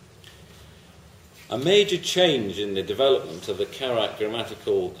 A major change in the development of the Karaite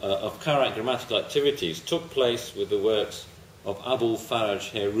grammatical activities took place with the works of Abul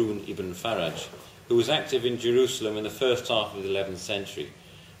Faraj Harun ibn Faraj, who was active in Jerusalem in the first half of the 11th century.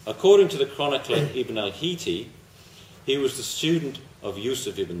 According to the chronicler Ibn al-Hiti, he was the student of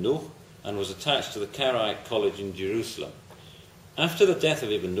Yusuf ibn Nuh and was attached to the Karaite college in Jerusalem. After the death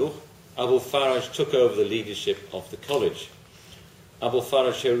of Ibn Nuh, Abul Faraj took over the leadership of the college. Abul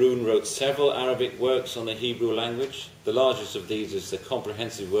Faraj Harun wrote several Arabic works on the Hebrew language. The largest of these is the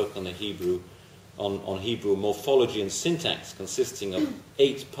comprehensive work on the Hebrew morphology and syntax, consisting of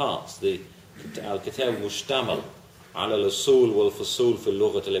 8 parts, the Al-Kitab Mushtamal, Ala al-Usul wal-Fusul fi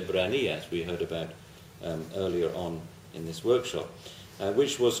al-Lughat al-Ibraniyya, as we heard about earlier on in this workshop,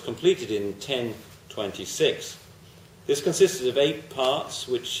 which was completed in 1026. This consisted of 8 parts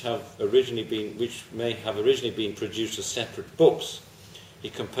which may have originally been produced as separate books. He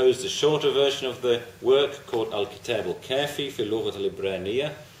composed a shorter version of the work called Al-Kitab al-Kafi fi al-Lughat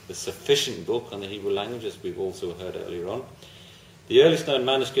al-Ibraniyya, the sufficient book on the Hebrew language, as we've also heard earlier on. The earliest known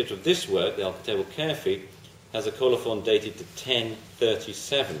manuscript of this work, the Al-Kitab al-Kafi, has a colophon dated to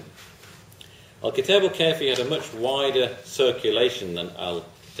 1037. Al-Kitab al-Kafi had a much wider circulation than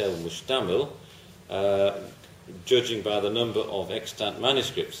Al-Kitab al-Mushtamil, judging by the number of extant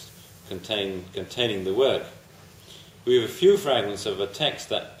manuscripts containing the work. We have a few fragments of a text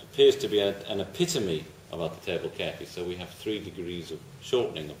that appears to be an epitome of Al-Kitab al-Kafi, so we have 3 degrees of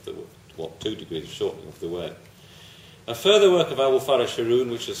shortening of the work, 2 degrees of shortening of the work. A further work of Abul Faraj Harun,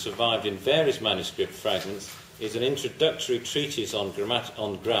 which has survived in various manuscript fragments, is an introductory treatise on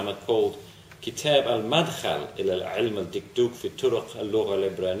grammar called Kitab al-Madkhal ila al-Ilm al-Dikduk fi Turuq al-Lugha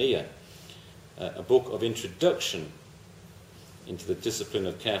al-Ibraniyya, a book of introduction into the discipline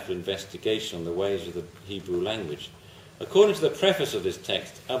of careful investigation on the ways of the Hebrew language. According to the preface of this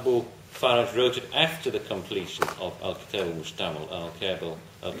text, Abu Faraj wrote it after the completion of Al-Kitab al-Mushtamal, Al-Kitab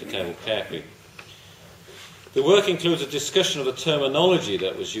al-Kafi. The work includes a discussion of the terminology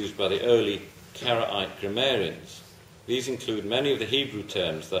that was used by the early Karaite grammarians. These include many of the Hebrew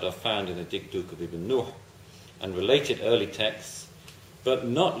terms that are found in the Dikduk of Ibn Nuh and related early texts, but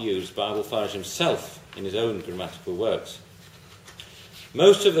not used by Abul Faraj himself in his own grammatical works.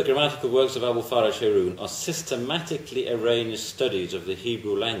 Most of the grammatical works of Abul Faraj Harun are systematically arranged studies of the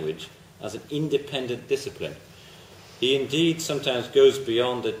Hebrew language as an independent discipline. He indeed sometimes goes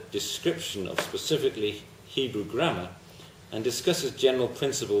beyond the description of specifically Hebrew grammar and discusses general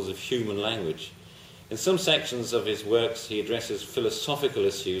principles of human language. In some sections of his works, he addresses philosophical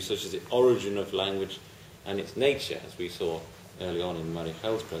issues such as the origin of language and its nature, as we saw early on in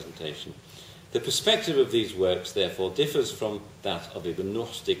Marichel's presentation. The perspective of these works, therefore, differs from that of Ibn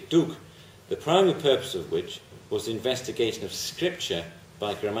Nuh's Dikduk, the primary purpose of which was the investigation of scripture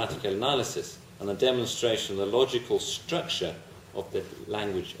by grammatical analysis and the demonstration of the logical structure of the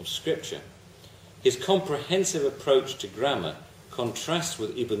language of scripture. His comprehensive approach to grammar contrasts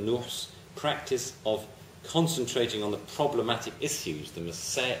with Ibn Nuh's practice of concentrating on the problematic issues, the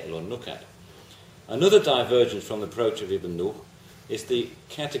masail or nukat. Another divergence from the approach of Ibn Nuh is the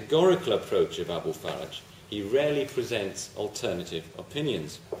categorical approach of Abul Faraj. He rarely presents alternative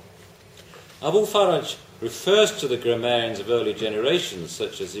opinions. Abul Faraj refers to the grammarians of early generations,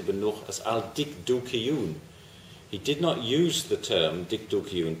 such as Ibn Nuh, as al-Dikdukiyun. He did not use the term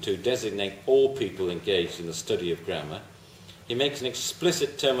Dikdukiyun to designate all people engaged in the study of grammar. He makes an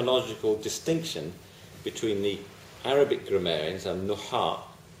explicit terminological distinction between the Arabic grammarians, al-Nuhat,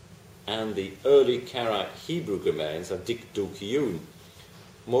 and the early Karaite Hebrew grammarians, al-Dikdukiyun.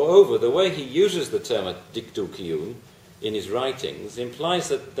 Moreover, the way he uses the term Dikdukiyun in his writings implies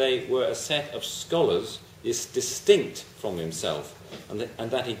that they were a set of scholars distinct from himself,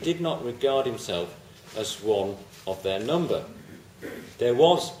 and that he did not regard himself as one of their number. There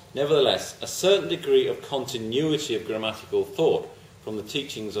was, nevertheless, a certain degree of continuity of grammatical thought from the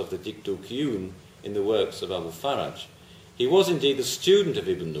teachings of the Dikdukiyun in the works of Abu Faraj. He was indeed a student of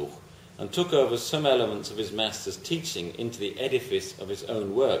Ibn Nuh, and took over some elements of his master's teaching into the edifice of his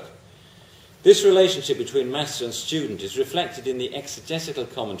own work. This relationship between master and student is reflected in the exegetical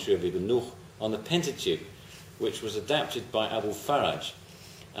commentary of Ibn Nuh on the Pentateuch, which was adapted by Abu Faraj.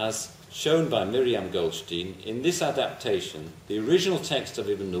 As shown by Miriam Goldstein, in this adaptation, the original text of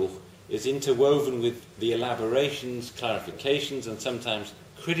Ibn Nuh is interwoven with the elaborations, clarifications, and sometimes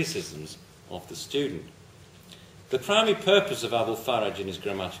criticisms of the student. The primary purpose of Abu Faraj in his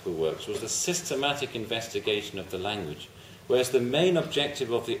grammatical works was the systematic investigation of the language, whereas the main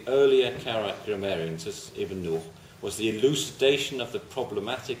objective of the earlier Karaite grammarians, as Ibn Nuh, was the elucidation of the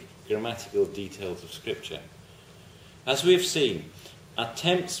problematic grammatical details of Scripture. As we have seen,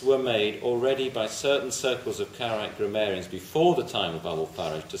 attempts were made already by certain circles of Karaite grammarians before the time of Abu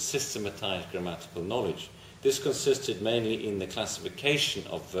Faraj to systematize grammatical knowledge. This consisted mainly in the classification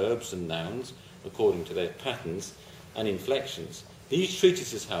of verbs and nouns according to their patterns and inflections. These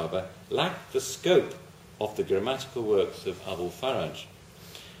treatises, however, lacked the scope of the grammatical works of Abu Faraj.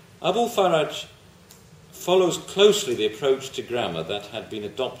 Abu Faraj follows closely the approach to grammar that had been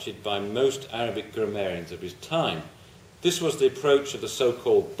adopted by most Arabic grammarians of his time. This was the approach of the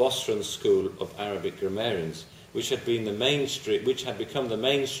so-called Bosran school of Arabic grammarians, which had become the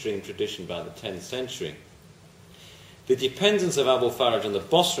mainstream tradition by the 10th century. The dependence of Abu Faraj on the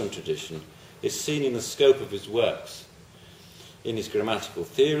Bosran tradition is seen in the scope of his works, in his grammatical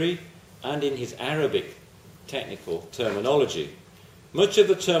theory, and in his Arabic technical terminology. Much of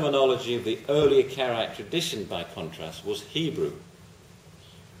the terminology of the earlier Karaite tradition, by contrast, was Hebrew.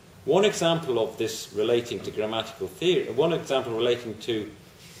 One example of this relating to grammatical theory,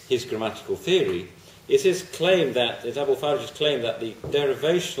 his grammatical theory, is his claim that, Abu Faraj's claim that the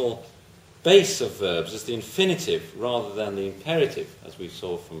derivational base of verbs is the infinitive rather than the imperative, as we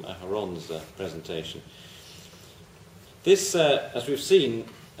saw from Aharon's presentation. This, as we've seen,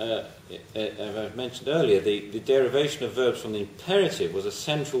 as I mentioned earlier, the derivation of verbs from the imperative was a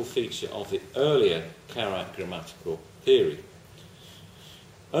central feature of the earlier Karaite grammatical theory.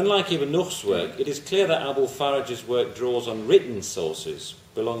 Unlike Ibn Nuh's work, it is clear that Abu Faraj's work draws on written sources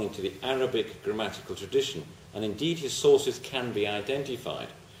belonging to the Arabic grammatical tradition, and indeed his sources can be identified.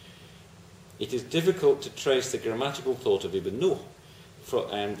 It is difficult to trace the grammatical thought of Ibn Nuh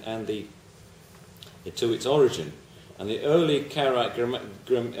to its origin, and the early Karaite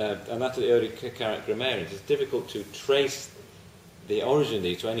grammarians. It's difficult to trace the origin of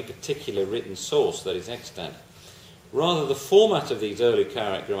these to any particular written source that is extant. Rather, the format of these early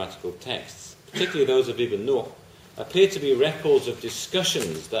Karaite grammatical texts, particularly those of Ibn Nuh, appear to be records of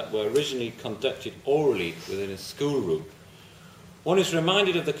discussions that were originally conducted orally within a schoolroom. One is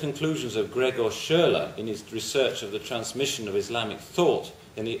reminded of the conclusions of Gregor Schurler in his research of the transmission of Islamic thought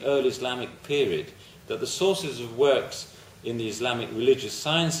in the early Islamic period, that the sources of works in the Islamic religious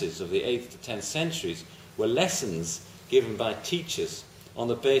sciences of the 8th to 10th centuries were lessons given by teachers on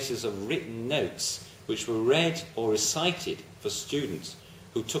the basis of written notes which were read or recited for students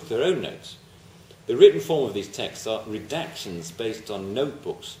who took their own notes. The written form of these texts are redactions based on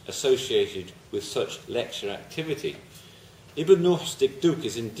notebooks associated with such lecture activity. Ibn Nuh's Dikduk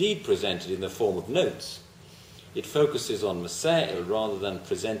is indeed presented in the form of notes. It focuses on masail rather than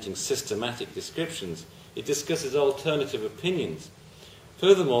presenting systematic descriptions. It discusses alternative opinions.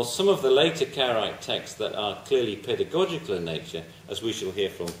 Furthermore, some of the later Karaite texts that are clearly pedagogical in nature, as we shall hear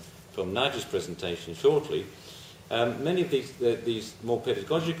from Naja's presentation shortly, many of these more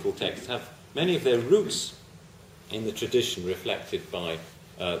pedagogical texts have many of their roots in the tradition reflected by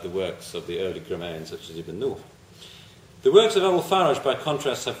the works of the early grammarians such as Ibn Nuh. The works of Abu Faraj, by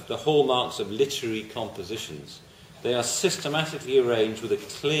contrast, have the hallmarks of literary compositions. They are systematically arranged with a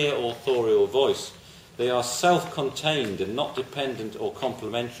clear authorial voice. They are self-contained and not dependent or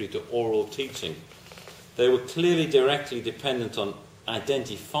complementary to oral teaching. They were clearly directly dependent on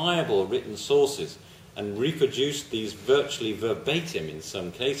identifiable written sources and reproduced these virtually verbatim in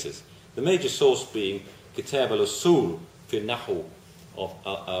some cases, the major source being Kitab al-Usul fi Nahu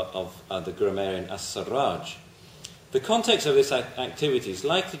of the grammarian As-Sarraj. The context of this activity is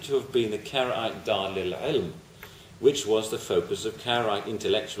likely to have been the Karaite Dar al-Ilm, which was the focus of Karaite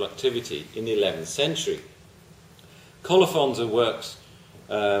intellectual activity in the 11th century. Colophons of works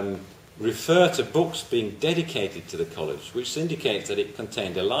refer to books being dedicated to the college, which indicates that it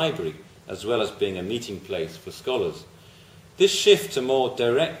contained a library as well as being a meeting place for scholars. This shift to more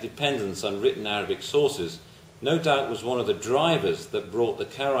direct dependence on written Arabic sources no doubt was one of the drivers that brought the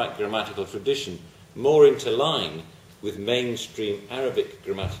Karaite grammatical tradition more into line with mainstream Arabic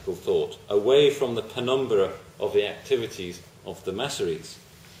grammatical thought, away from the penumbra of the activities of the Masurids.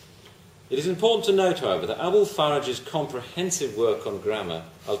 It is important to note, however, that Abul Faraj's comprehensive work on grammar,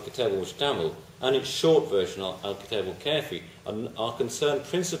 Al-Kitab al-Mushtamil, and its short version, Al-Kitab al-Kafi, are concerned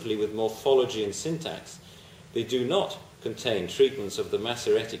principally with morphology and syntax. They do not contain treatments of the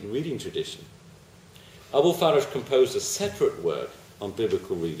Masoretic reading tradition. Abul Faraj composed a separate work on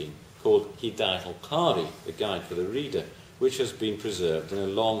biblical reading called Hidayat al-Qari, the Guide for the Reader, which has been preserved in a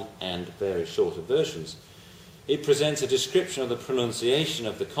long and very shorter versions. It presents a description of the pronunciation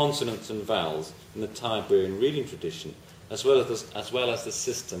of the consonants and vowels in the Tiberian reading tradition, as well as the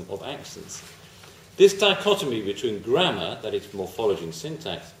system of accents. This dichotomy between grammar, that is morphology and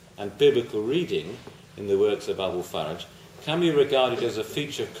syntax, and biblical reading in the works of Abul Faraj can be regarded as a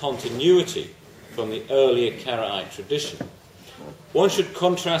feature of continuity from the earlier Karaite tradition. One should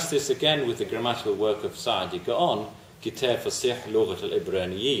contrast this again with the grammatical work of Goldstein-Goren, Kitab Fasih Lughat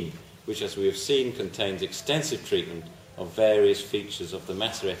al-Ibraniyin, which, as we have seen, contains extensive treatment of various features of the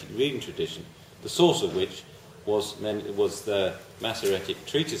Masoretic reading tradition, the source of which was the Masoretic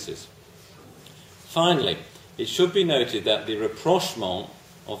treatises. Finally, it should be noted that the rapprochement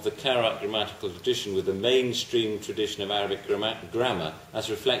of the Karaite grammatical tradition with the mainstream tradition of Arabic grammar, as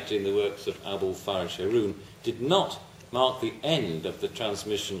reflected in the works of Abul Faraj Harun, did not mark the end of the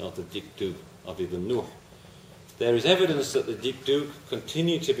transmission of the Dikduk of Ibn Nuh. There is evidence that the Dikduk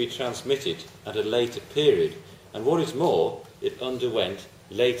continued to be transmitted at a later period, and what is more, it underwent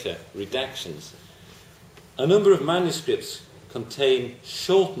later redactions. A number of manuscripts contain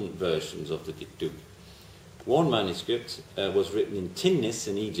shortened versions of the Dikduk. One manuscript was written in Tinnis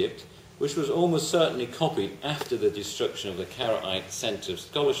in Egypt, which was almost certainly copied after the destruction of the Karaite Centre of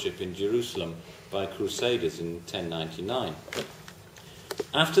Scholarship in Jerusalem by Crusaders in 1099.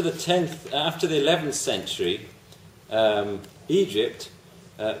 After the 11th century, Egypt,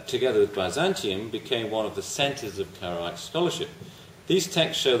 together with Byzantium, became one of the centres of Karaite scholarship. These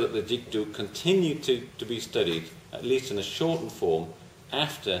texts show that the Dikduk continued to be studied, at least in a shortened form,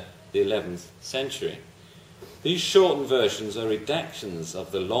 after the 11th century. These shortened versions are redactions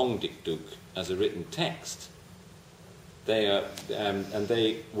of the long Dikduk as a written text. They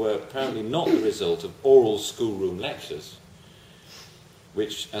were apparently not the result of oral schoolroom lectures,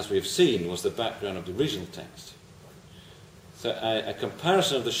 which, as we have seen, was the background of the original text. So a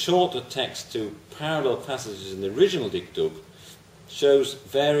comparison of the shorter text to parallel passages in the original Dikduk shows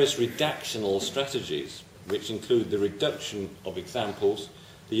various redactional strategies, which include the reduction of examples,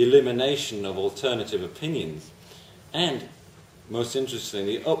 the elimination of alternative opinions, and, most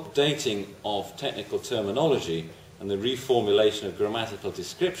interestingly, the updating of technical terminology and the reformulation of grammatical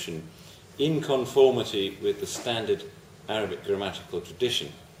description in conformity with the standard Arabic grammatical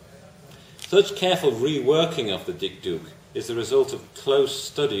tradition. Such careful reworking of the Dikduk is the result of close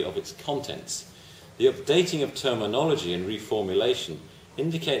study of its contents. The updating of terminology and reformulation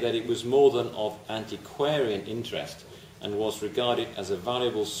indicate that it was more than of antiquarian interest and was regarded as a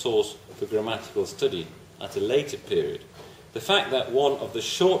valuable source for grammatical study at a later period. The fact that one of the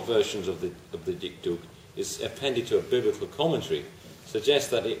short versions of the Dikduk is appended to a biblical commentary suggests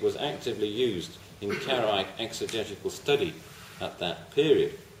that it was actively used in Karaite exegetical study at that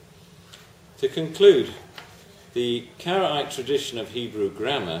period. To conclude, the Karaite tradition of Hebrew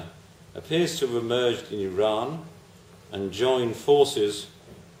grammar appears to have emerged in Iran and joined forces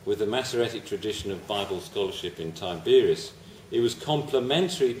with the Masoretic tradition of Bible scholarship in Tiberias. It was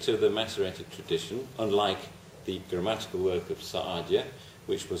complementary to the Masoretic tradition, unlike the grammatical work of Sa'adiyya,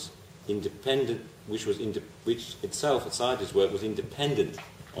 which itself, Sa'adiyya's work, was independent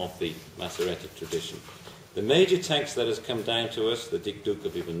of the Masoretic tradition. The major text that has come down to us, the Dikduk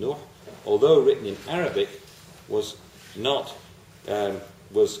of Ibn Nuh, although written in Arabic, was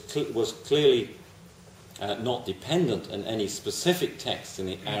clearly not dependent on any specific text in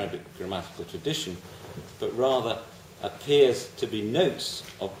the Arabic grammatical tradition, but rather appears to be notes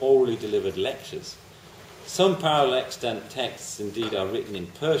of orally delivered lectures. Some parallel extant texts indeed are written in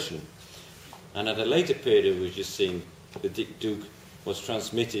Persian, and at a later period, we've just seen, the Dikduk was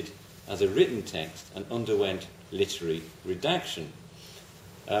transmitted as a written text and underwent literary redaction.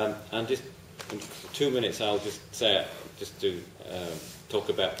 And just in 2 minutes, I'll just say, just to talk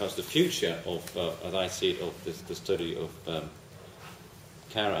about perhaps the future of, as I see it, of the study of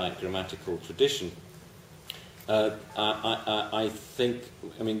Karaite grammatical tradition. I think,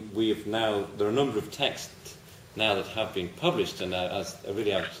 I mean, we have now, there are a number of texts now that have been published, and as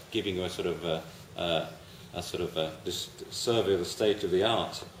really I'm giving you a sort of this survey of the state of the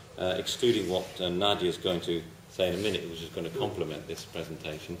art, excluding what Nadia is going to say in a minute, which is going to complement this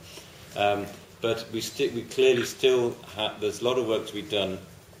presentation. But we clearly still have, there's a lot of work to be done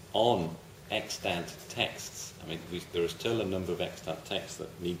on extant texts. I mean, there are still a number of extant texts that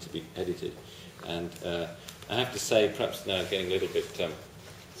need to be edited. And I have to say, perhaps now getting a little bit,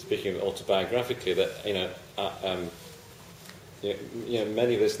 speaking autobiographically, that,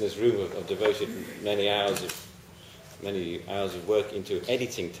 many of us in this room have devoted many hours of work into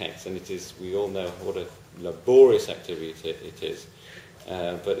editing text, and we all know what a laborious activity it is.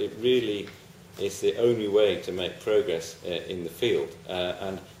 But it really is the only way to make progress in the field.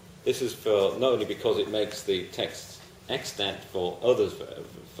 And this is for not only because it makes the text extant for others,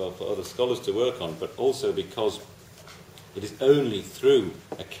 for other scholars to work on, but also because it is only through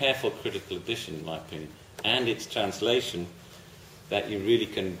a careful critical edition, in my opinion, and its translation that you really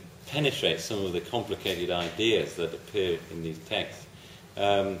can penetrate some of the complicated ideas that appear in these texts.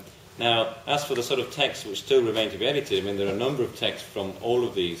 Now, as for the sort of texts which still remain to be edited, I mean, there are a number of texts from all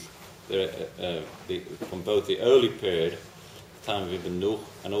of these, from both the early period, time of Ibn Nuh,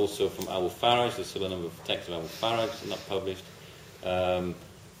 and also from Abu Faraj. There's still a number of texts of Abu Faraj not published.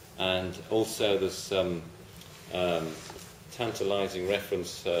 And also there's some tantalizing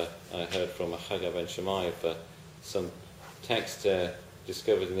reference I heard from Achaga Ben Shammai of some text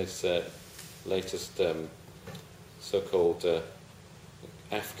discovered in this latest so-called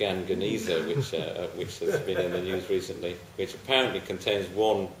Afghan Geniza, which has been in the news recently, which apparently contains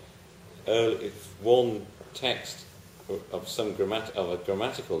one text of a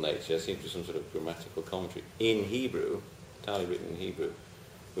grammatical nature, seems to be some sort of grammatical commentary in Hebrew, entirely written in Hebrew,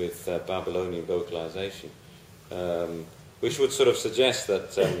 with Babylonian vocalization, which would sort of suggest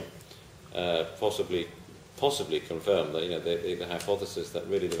that possibly confirm that the hypothesis that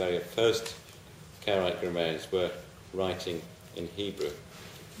really the very first Karaite grammarians were writing in Hebrew.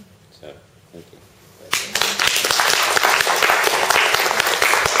 So, thank you.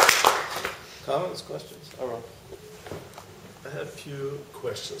 Comments, questions? Aaron. I have a few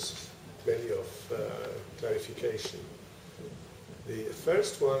questions, mainly of clarification. The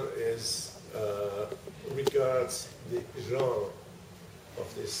first one is regards the genre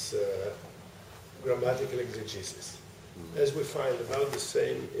of this grammatical exegesis. As we find about in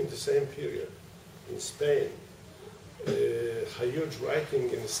the same period in Spain, huge writing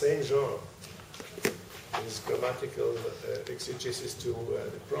in the same genre is grammatical exegesis to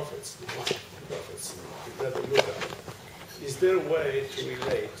the prophets, the Rebbe Luda. Is there a way to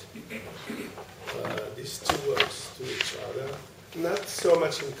relate these two works to each other? Not so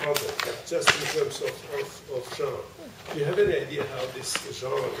much in content, but just in terms of genre. Do you have any idea how this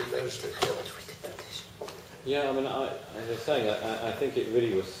genre emerged at all? Yeah, I mean, as I was saying, I think it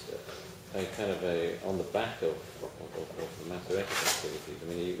really was a kind of on the back of the Masoretic activities. I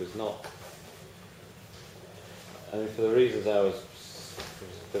mean, it was not. I mean, for the reasons I was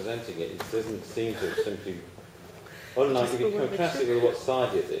presenting it, it doesn't seem to have simply. Unlike if you contrast it with what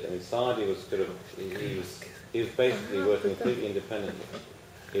Saadia did. I mean, Saadia was sort of he was basically working completely independently.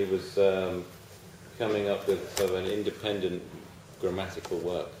 He was coming up with sort of an independent grammatical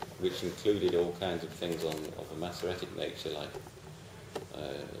work, which included all kinds of things of a Masoretic nature, like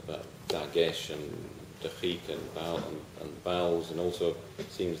about dagesh and dachik and vowels, and also it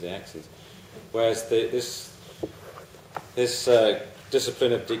seems the accents. Whereas this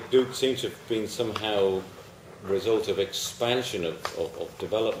discipline of Dikduk seems to have been somehow a result of expansion of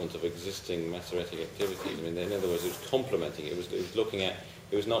development of existing Masoretic activities. I mean, in other words, it was complementing. It was looking at.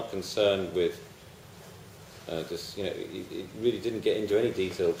 It was not concerned with. It really didn't get into any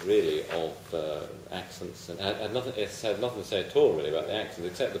details really of accents, and it had nothing to say at all really about the accents,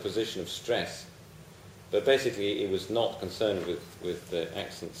 except the position of stress. But basically, it was not concerned with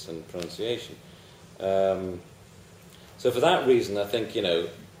accents and pronunciation. So for that reason, I think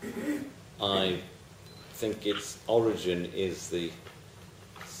I think its origin is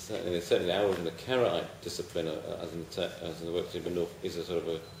certainly the origin of the Karaite discipline, as in the works of Ibn Nuh, is a sort of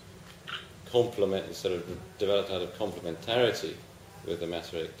a complement, sort of developed out of complementarity with the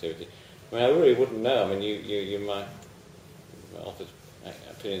Masoretic activity. I mean, I really wouldn't know. I mean, you might offer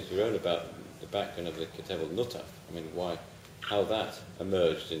opinions of your own about the background of the Kitab al-Nutaf. I mean, why how that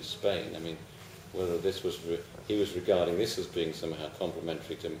emerged in Spain. I mean, whether this was he was regarding this as being somehow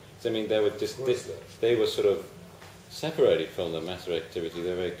complementary to. So, I mean, they were they were sort of separated from the matter activity. They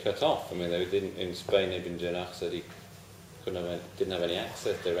were very cut off. I mean, they didn't in Spain. Ibn Jarrah said he didn't have any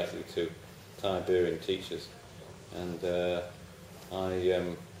access directly to Iberian teachers, and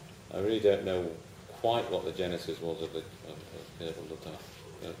I really don't know quite what the genesis was of the Lutar.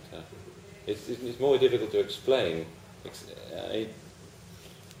 But it's more difficult to explain. It's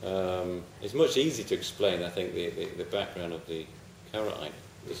much easier to explain, I think, the background of the Karaite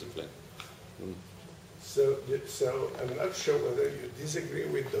discipline. Mm. So I'm not sure whether you disagree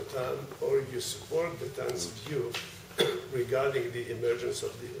with Dotan or you support Dotan's view regarding the emergence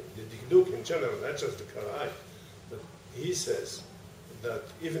of the Dikduk in general, not just the Karaite. But he says that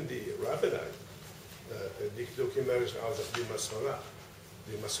even the Rabbanite Dikduk emerged out of the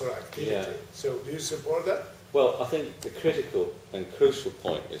Masora activity. Yeah. So do you support that? Well, I think the critical and crucial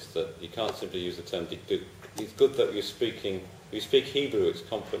point is that you can't simply use the term Dikduk. It's good that you're speaking. If you speak Hebrew, it's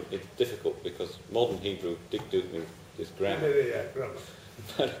difficult because modern Hebrew Dikduk is grammar. Yeah, grammar.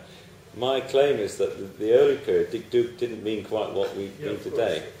 But my claim is that the early period Dikduk didn't mean quite what we mean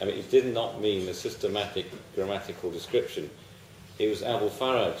today. I mean, it did not mean a systematic grammatical description. It was Abul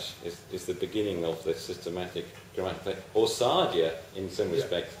Faraj is the beginning of the systematic grammatical, or Saadia in some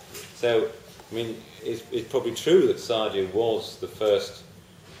respects. So, I mean, it's probably true that Saadia was the first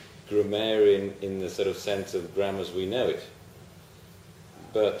grammarian in the sort of sense of grammar as we know it.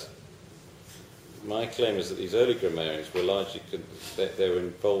 But my claim is that these early grammarians were largely, they were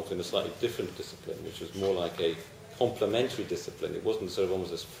involved in a slightly different discipline, which was more like a complementary discipline. It wasn't sort of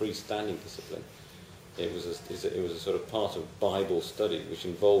almost a freestanding discipline. It was a sort of part of Bible study, which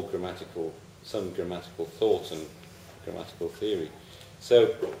involved some grammatical thought and grammatical theory.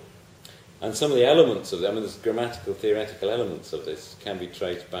 So, and some of the elements of it, I mean, there's grammatical, theoretical elements of this can be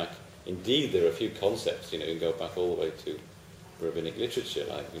traced back. Indeed, there are a few concepts, you can go back all the way to rabbinic literature,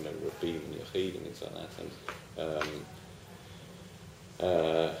 like, Rabbi and Yachid and things like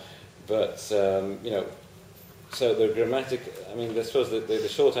that. So the grammatic, I mean, I suppose the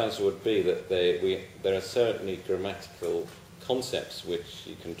short answer would be that there are certainly grammatical concepts which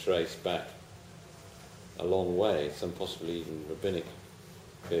you can trace back a long way, some possibly even rabbinic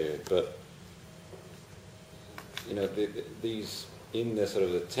period, but these in the sort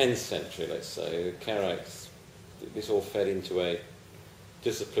of the 10th century, let's say, the Karaites, this all fed into a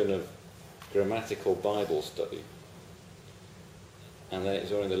discipline of grammatical Bible study, and then it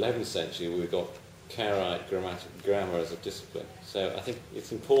was only in the 11th century we got Karaite grammar as a discipline. So I think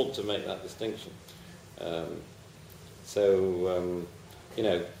it's important to make that distinction.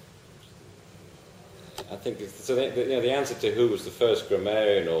 I think the answer to who was the first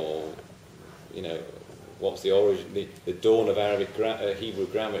grammarian, or what's the origin, the dawn of Arabic Hebrew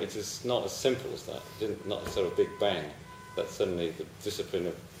grammar, it is not as simple as that. It didn't, not a sort of big bang that suddenly the discipline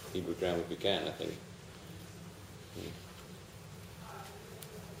of Hebrew grammar began, I think.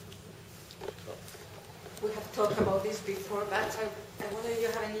 We have talked about this before, but I wonder if you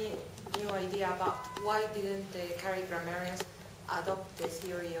have any new idea about why didn't the Karaite grammarians adopt the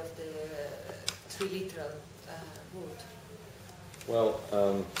theory of the triliteral root? Well,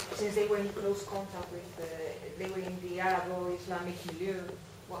 since they were in close contact with, they were in the Arabo-Islamic milieu.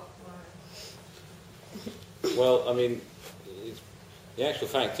 Well, I mean, the actual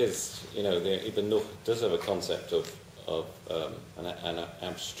fact is, the Ibn Nuh does have a concept of an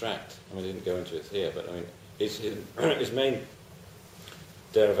abstract. I mean, I didn't go into it here, but I mean, his main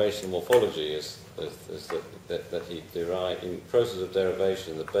derivation morphology is that he derived in process of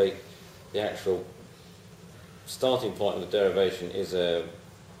derivation. The actual starting point of the derivation is a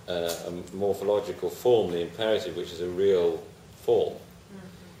morphological form, the imperative, which is a real form.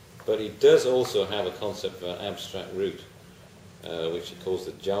 But he does also have a concept of an abstract root, which he calls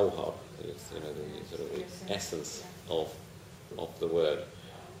the jawhar, the sort of essence of the word,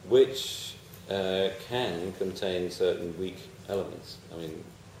 which can contain certain weak elements. I mean,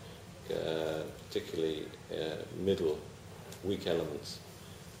 particularly middle weak elements,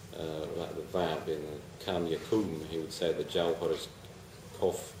 like the vab in kam yakum. He would say the jawhar is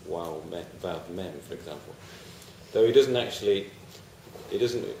kof, waw, vav, mem, for example. Though he doesn't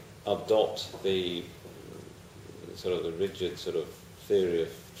adopt the sort of the rigid sort of theory of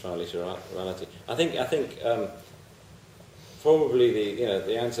triliterality. I think probably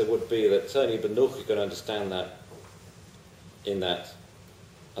the answer would be that certainly Ibn Nuh you can understand that in that,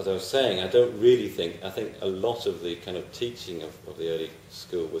 as I was saying, I think a lot of the kind of teaching of the early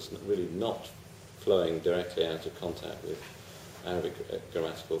school was really not flowing directly out of contact with Arabic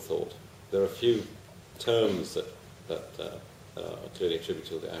grammatical thought. There are a few terms that that are clearly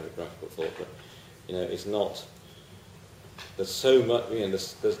attributable to Arabic graphical thought, but it's not. There's so much.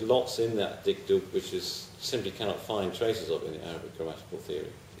 There's lots in that dikduk which is simply cannot find traces of in the Arabic grammatical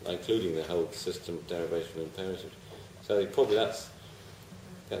theory, including the whole system of derivation and imperative. So probably that's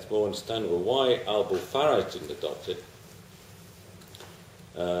more understandable. Why Al-Faraj didn't adopt it?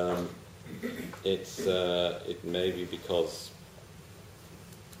 It may be because,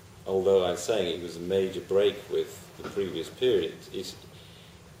 although I'm saying it was a major break with the previous period, it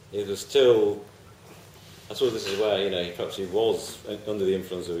was still. I suppose this is where perhaps he was under the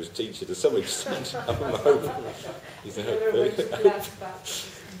influence of his teacher to some extent. I'm hoping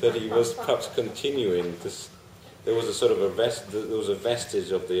that he was perhaps continuing this. There was a sort of a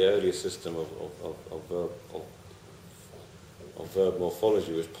vestige of the earlier system of verb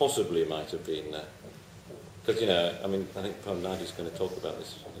morphology, which possibly might have been because I think Prime Nadi's going to talk about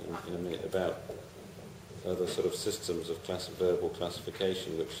this in a minute about other sort of systems of verbal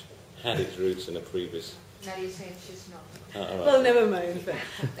classification which had its roots in a previous. Nadi's saying she's not. Right. Well, never mind.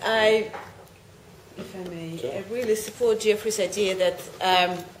 If I may, Sure. I really support Geoffrey's idea that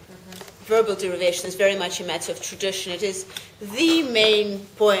verbal derivation is very much a matter of tradition. It is the main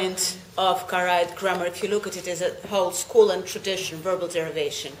point of Karaite grammar, if you look at it as a whole school and tradition, verbal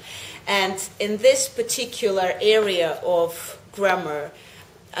derivation. And in this particular area of grammar,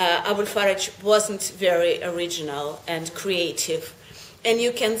 Abul Faraj wasn't very original and creative. And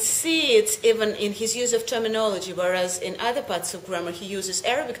you can see it even in his use of terminology, whereas in other parts of grammar he uses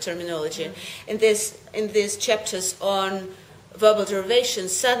Arabic terminology. In these chapters on verbal derivation,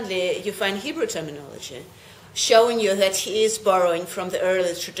 suddenly you find Hebrew terminology, showing you that he is borrowing from the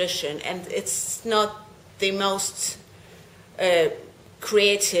early tradition, and it's not the most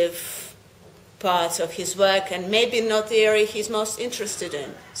creative part of his work, and maybe not the area he's most interested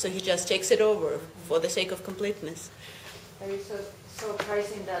in. So he just takes it over for the sake of completeness. It's so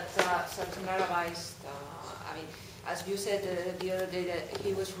surprising that such an Arabized, as you said the other day, that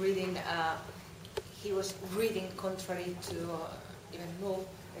he was reading contrary to even more,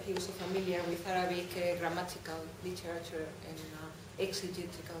 that he was so familiar with Arabic grammatical literature and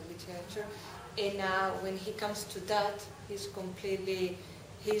exegetical literature. And when he comes to that, he's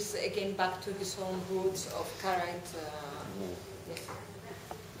again back to his own roots of Karaite. Yes.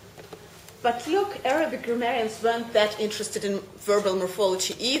 But look, Arabic grammarians weren't that interested in verbal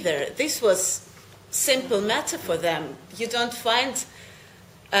morphology either. This was simple matter for them. You don't find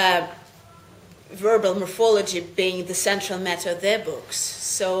verbal morphology being the central matter of their books.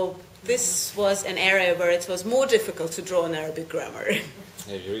 So this was an area where it was more difficult to draw an Arabic grammar.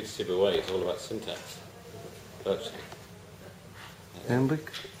 If you read Sibawayh, it's all about syntax, virtually.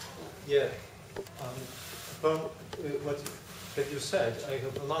 Henrik? Yeah. About what you said, I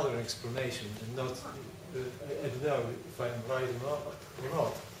have another explanation, and I don't know if I'm right or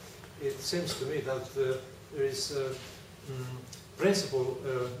not. It seems to me that there is a principal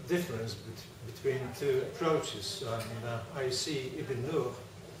difference between two approaches. I see Ibn Nur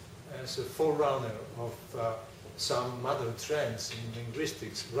as a forerunner of some modern trends in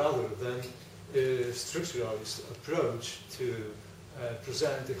linguistics rather than a structuralist approach to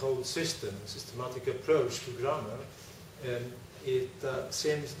present the whole system, a systematic approach to grammar. And it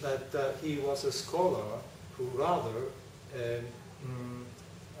seems that he was a scholar who rather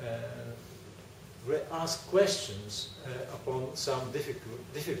asked questions upon some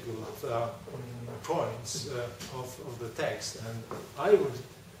difficult points of the text. And I would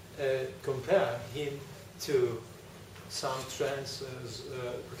compare him to some trends as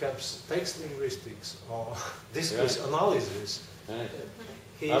perhaps text linguistics or discourse analysis.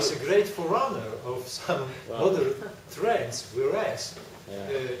 He is a great forerunner of some other trends, whereas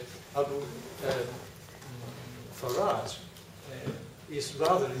Abu Faraj is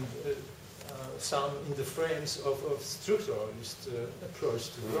rather in the frames of structuralist approach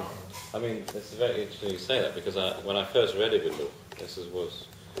to grammar. I mean, it's very interesting you say that, because when I first read Ibn Nur, this is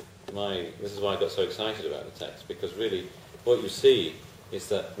why I got so excited about the text, because really what you see is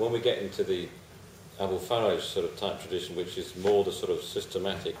that when we get into the Abul Faraj sort of type tradition, which is more the sort of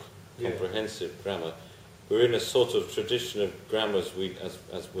systematic, comprehensive grammar, we're in a sort of tradition of grammar as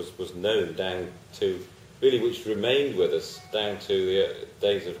was known down to, really, which remained with us down to the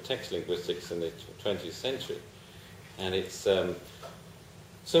days of text linguistics in the 20th century. And it's some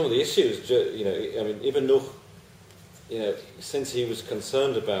of the issues, Ibn Nur, since he was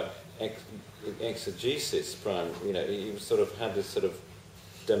concerned about exegesis, he sort of had this sort of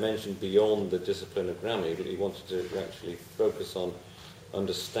dimension beyond the discipline of grammar. He wanted to actually focus on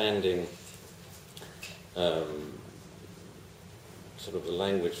understanding sort of the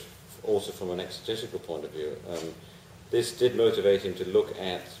language also from an exegetical point of view. this did motivate him to look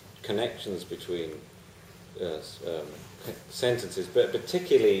at connections between sentences, but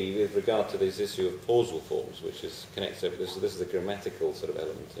particularly with regard to this issue of pausal forms, which is connected. This is a grammatical sort of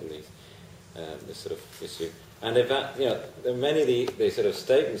element in these, this sort of issue. And in fact, many of the sort of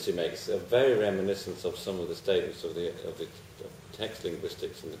statements he makes are very reminiscent of some of the statements of the text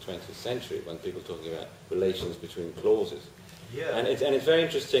linguistics in the 20th century, when people are talking about relations between clauses. Yeah. And it's very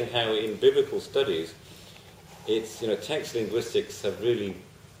interesting how in biblical studies, text linguistics have really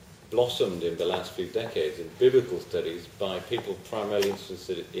blossomed in the last few decades in biblical studies by people primarily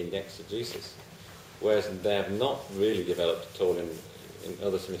interested in exegesis, whereas they have not really developed at all in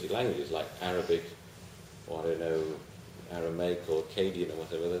other Semitic languages like Arabic, or I don't know, Aramaic or Akkadian or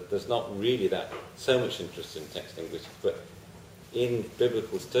whatever. There's not really so much interest in text linguistics, but in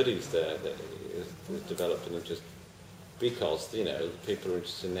biblical studies there's developed an interest because people are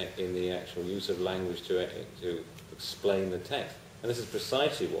interested in the actual use of language to explain the text. And this is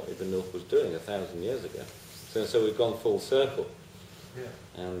precisely what Ibn Nuh was doing 1,000 years ago. So we've gone full circle.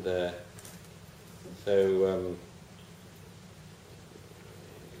 Yeah. And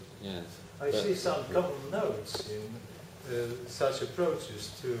yes. I see some common notes in such approaches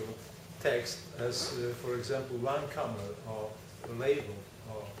to text as, for example, one comma or a label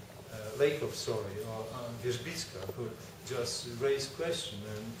or Lakov, or Wierzbicka, who just raise questions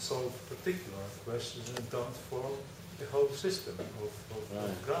and solve particular questions and don't form the whole system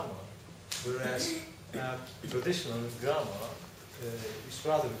of grammar. Whereas traditional grammar is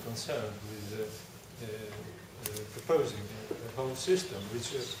rather concerned with proposing a whole system,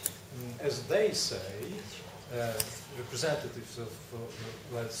 which is, as they say, representatives of,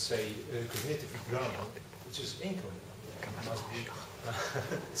 let's say, cognitive grammar, which is incomplete, must be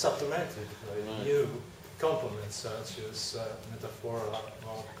supplemented by new components such as metaphor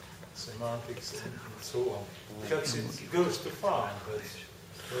or semantics and so on. Perhaps it goes too far, but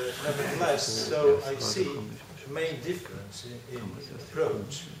nevertheless, so I see a main difference in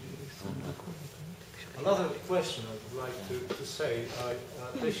approach. Another question I would like to say, I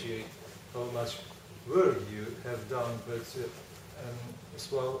appreciate how much work you have done, but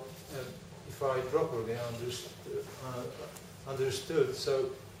as well, if I properly understood,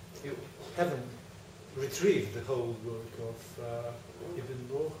 so you haven't retrieved the whole work of Ibn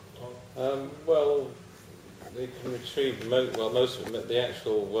Nuh? Well, they can retrieve most of it. The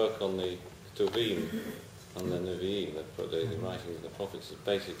actual work on the Ketuvim, on the Nevi'im, the writings of the prophets, is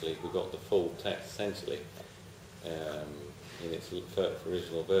basically we got the full text essentially in its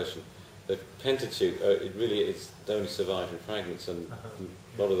original version. The Pentateuch, it's only survived in fragments, and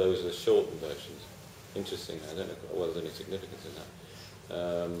a lot of those are shortened versions. Interesting. I don't know whether there's any significance in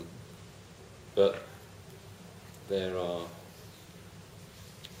that. But there are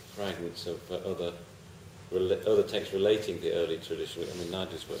fragments of other texts relating to the early tradition. I mean,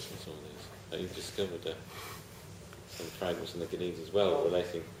 Nadia's worked on some of these. You've discovered some fragments in the Ghanese as well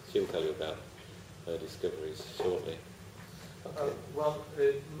relating. She'll tell you about her discoveries shortly.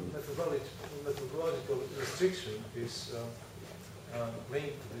 Methodological restriction is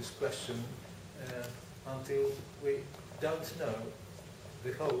linked to this question until we don't know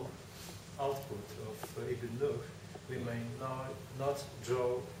the whole output of Ibn Nuh. We may not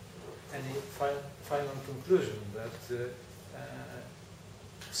draw any final conclusion that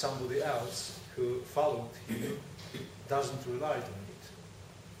somebody else who followed him doesn't rely on it,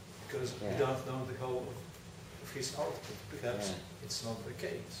 because we don't know the whole of his output. Perhaps it's not the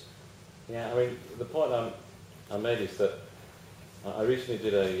case. Yeah, I mean, the point I made is that I recently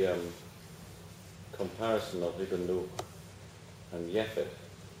did a comparison of Ibn Nuh and Geoffrey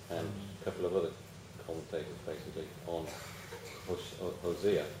and a couple of other commentators, basically, on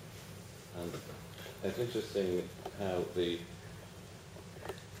Hosea. And it's interesting how the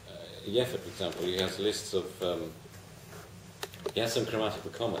Geoffrey, for example, he has lists of he has some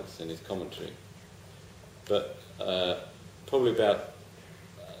grammatical comments in his commentary, but probably about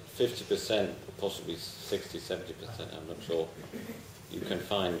 50%, possibly 60, 70%, I'm not sure, you can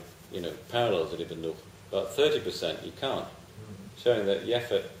find parallels in Ibn Nuh, but 30% you can't, showing that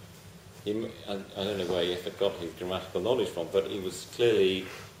Geoffrey, I don't know where Geoffrey got his grammatical knowledge from, but he was clearly,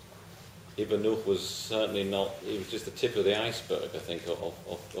 Ibn Nuh was certainly not, he was just the tip of the iceberg, I think,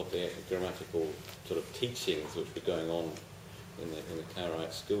 of the grammatical sort of teachings which were going on in the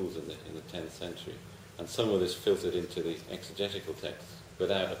Karaite schools in the 10th century. And some of this filtered into the exegetical texts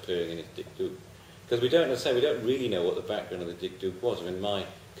without appearing in his Dikduk. Because we don't really know what the background of the Dikduk was. I mean, my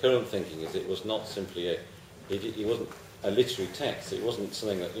current thinking is it was not simply it wasn't a literary text. It wasn't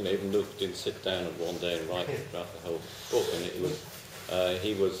something that, Ibn Nuh didn't sit down one day and write the whole book. And it was,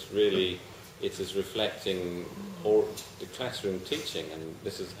 he was really it is reflecting all the classroom teaching, and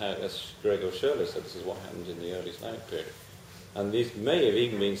this is how, as Gregor Schurler said, this is what happened in the early Islamic period. And these may have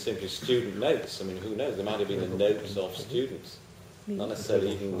even been simply student notes. I mean, who knows? There might have been the notes of students, not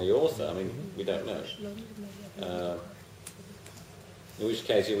necessarily even the author. I mean, we don't know. In which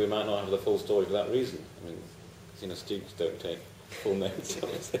case, we might not have the full story for that reason. I mean, students don't take full notes.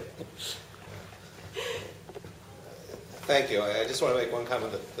 Thank you. I just want to make one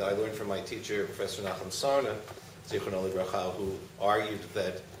comment that I learned from my teacher, Professor Nachum Sarna, Zichrono Livracha, who argued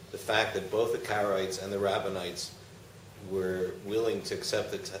that the fact that both the Karaites and the Rabbinites were willing to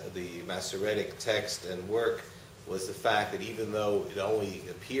accept the Masoretic text and work was the fact that even though it only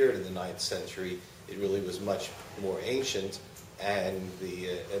appeared in the 9th century, it really was much more ancient and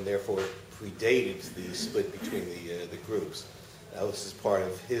therefore predated the split between the groups. Now, this is part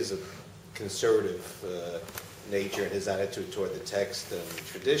of his conservative nature and his attitude toward the text and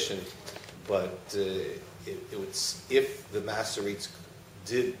tradition, but if the Masoretes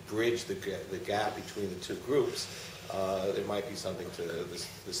did bridge the gap between the two groups, there might be something to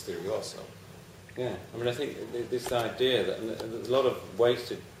this theory also. Yeah, I mean, I think this idea that there's a lot of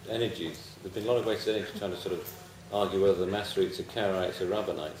wasted energies. There's been a lot of wasted energy trying to sort of argue whether the Masoretes are Karaites or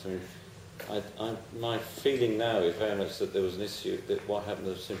Rabbinites. I mean, my feeling now is very much that there was an issue that what happened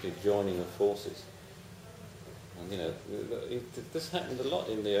was simply joining of forces. And this happened a lot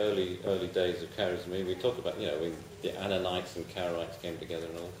in the early days of Karaism. I mean, we talk about when the Ananites and Karaites came together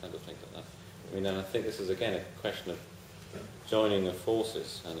and all kinds of things like that. I mean, and I think this is again a question of joining of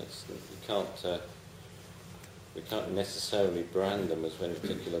forces, and we can't necessarily brand them as any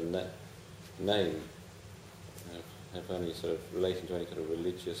particular name. Have only sort of relating to any kind of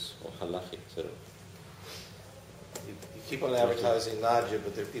religious or halachic sort of. You keep on advertising Nadia,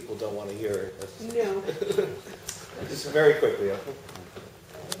 but there people don't want to hear it. No. Just very quickly. No,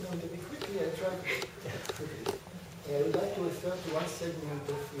 very quickly, I would like to refer to one segment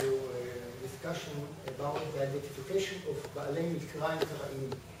of your discussion about the identification of Baalei Mikra and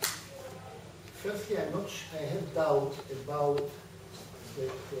Karaim. Firstly, I have doubt about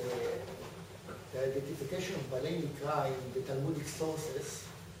that the identification of Baalei Mikra in the Talmudic sources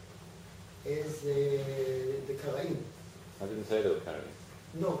as the Karaim. I didn't say they were Karaim.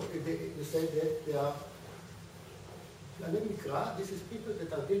 No, you said that they are Baalei Mikra. This is people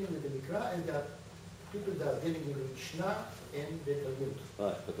that are dealing with the Mikra, and there are people that are dealing with the Mishnah and the Talmud.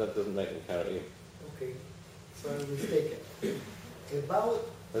 Right, but that doesn't make them Karaim. Okay, so I'm mistaken.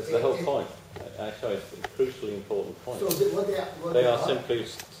 That's the whole point. Actually, it's a crucially important point. So what they are simply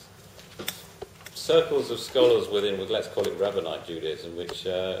circles of scholars within, let's call it Rabbinite Judaism, which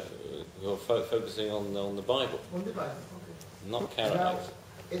who are focusing on the Bible. On the Bible, okay. Not Karaites. Now,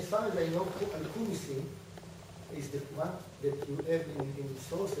 as far as I know, Al-Qumisi is the one that you have in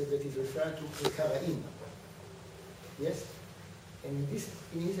sources that is referred to the Karaim. Yes? And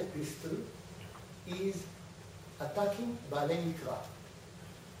in his epistle is attacking Baalei Mikra.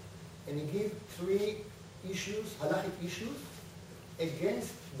 And he gives 3 issues, halachic issues,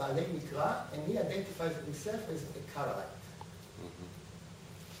 against Baalei Mikra, and he identifies himself as a Karaite.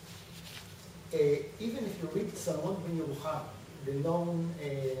 Even if you read Salmon ben Yerucham, the known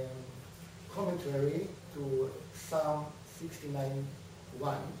commentary to Psalm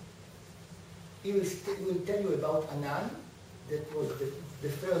 69:1, he will tell you about Anan, that was the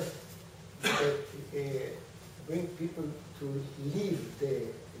first that bring people to leave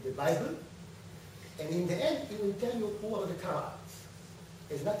the Bible, and in the end he will tell you who are the Karaites.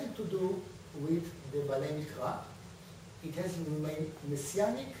 It has nothing to do with the Baalei Mikra. It has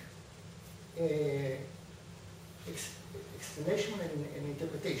messianic explanation and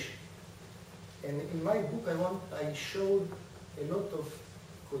interpretation. And in my book I showed a lot of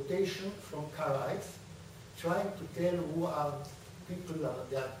quotation from Karaites trying to tell who are people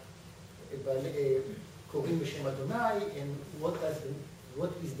that Korim B'Shem Adonai and what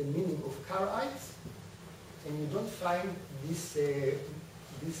is the meaning of Karaites, and you don't find this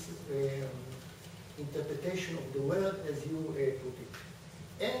interpretation of the word as you put it.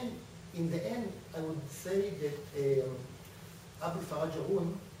 And in the end, I would say that Abu Faraj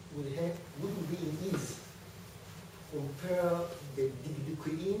Harun wouldn't be in ease compare the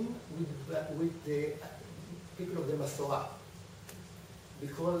Dikdukiyin with the people of the Masorah.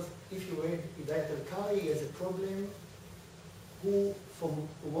 Because if you read Hidayat al-Kari, he has a problem from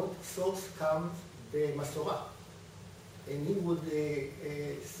what source comes the Masorah. And he would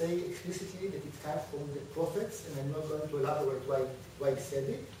say explicitly that it comes from the prophets, and I'm not going to elaborate why he said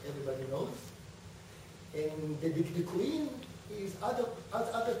it, everybody knows. And the Dikdukiyin is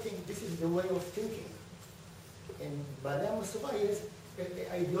other thing. This is the way of thinking. And Baalei Masorah is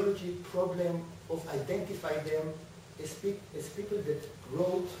ideology problem of identify them as people that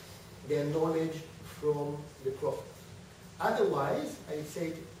wrote their knowledge from the prophets. Otherwise, I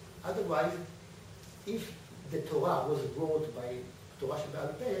say, otherwise, if the Torah was wrote by Torah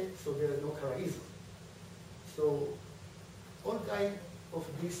Sheba'al Peh, so there is no Karaism. So all kind of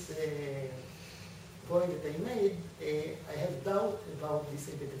this point that I made, I have doubt about this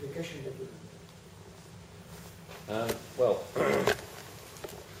identification that we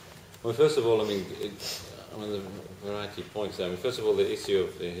well, first of all, I mean, the variety of points there. I mean, first of all, the issue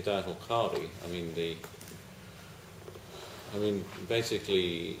of the Hidayat al-Qari.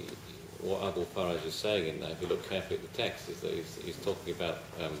 Basically, what Abul Faraj is saying in that, if you look carefully at the text, is that he's talking about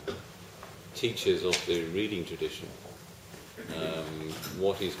teachers of the reading tradition.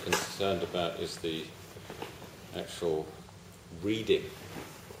 What he's concerned about is the actual reading.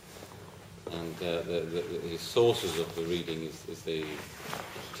 And the sources of the reading is the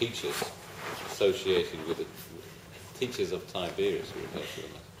teachers associated with the teachers of Tiberius, who refer to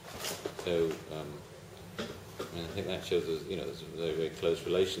them as. So, I think that shows us, there's a very, very close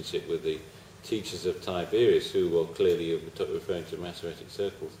relationship with the teachers of Tiberius, who were clearly referring to Masoretic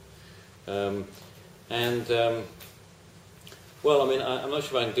circles. Well, I'm not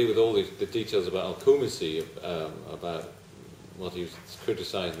sure if I can deal with all the details about Al-Qumisi, about what he was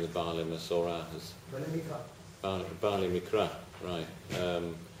criticising the Baalei Masorah as Baalei Mikra, right.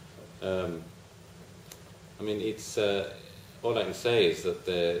 It's all I can say is that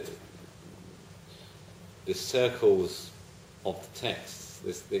the circles of the texts,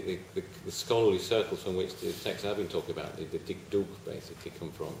 the scholarly circles from which the texts I've been talking about, the Dikduk basically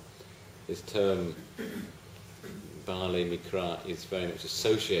come from, this term Baalei Mikra is very much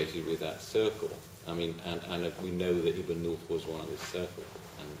associated with that circle. And we know that Ibn Nuh was one of this circle,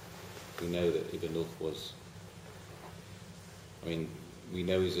 and we know that Ibn Nuh was, we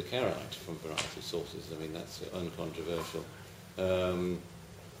know he's a Karaite from a variety of sources. That's uncontroversial.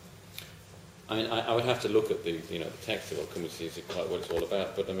 I would have to look at the text of Al-Qumisi to see quite what it's all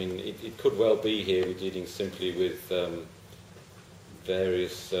about, but it could well be here we're dealing simply with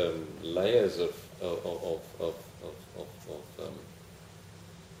various layers of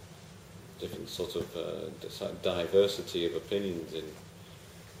different sort of diversity of opinions in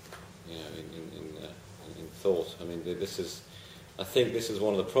thought. I think this is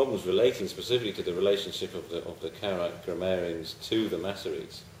one of the problems relating specifically to the relationship of the Karaite grammarians to the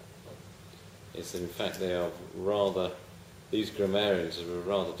Masoretes. Is that in fact they are these grammarians are of a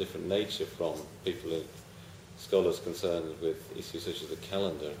rather different nature from scholars concerned with issues such as the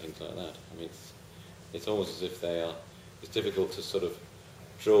calendar and things like that. It's almost as if it's difficult to sort of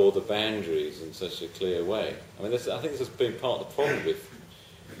draw the boundaries in such a clear way. I think this has been part of the problem with.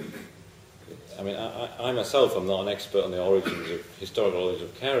 I myself am not an expert on the historical origins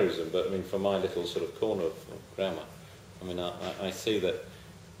of Karaism, but from my little sort of corner of grammar, I see that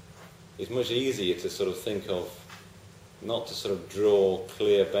it's much easier to sort of think of, not to sort of draw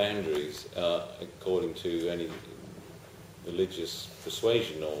clear boundaries according to any religious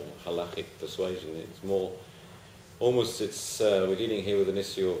persuasion or halakhic persuasion. It's more, we're dealing here with an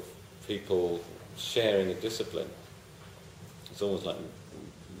issue of people sharing a discipline. It's almost like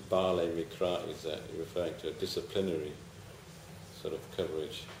Baalei Mikra is referring to a disciplinary sort of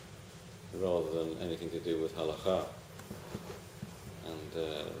coverage rather than anything to do with halakha. And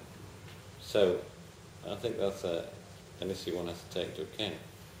so I think that's an issue one has to take into account,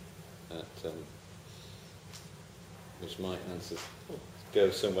 which might go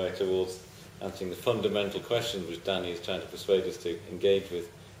somewhere towards answering the fundamental questions which Danny is trying to persuade us to engage with,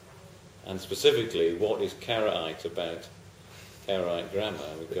 and specifically, what is Karaite about Karaite grammar?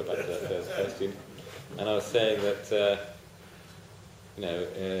 And we go back to that first question. And I was saying that, we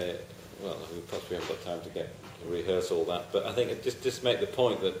possibly haven't got time to rehearse all that, but I think just make the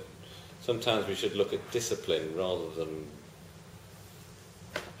point that sometimes we should look at discipline rather than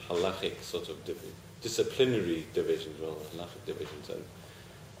halakhic sort of disciplinary divisions rather than halakhic divisions, and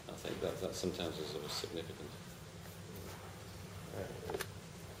I think that sometimes is of significant.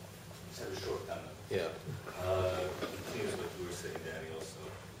 Just have a short comment. Yeah. Continues what you were saying, Danny,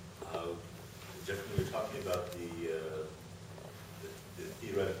 also. Geoffrey, we were talking about the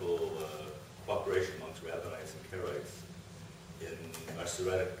theoretical cooperation amongst rabbinites and Karaites in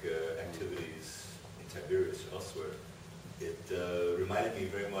Masoretic activities in Tiberias or elsewhere. It reminded me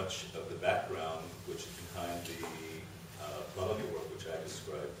very much of the background which is behind the Plummet work which I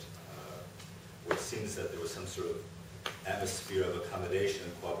described, where it seems that there was some sort of atmosphere of accommodation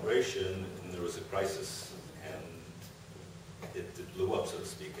and cooperation, and there was a crisis, and it blew up, so to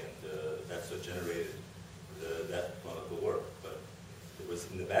speak, and that's what generated that Plummet work. But there was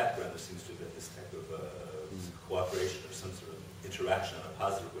in the background, there seems to have been this type of cooperation or some sort of interaction in a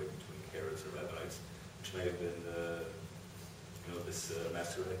positive way between Karaites and Rabbinites, which may have been, this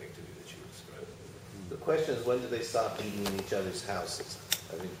Masoretic activity that you were describing. The question is, when do they stop eating in each other's houses?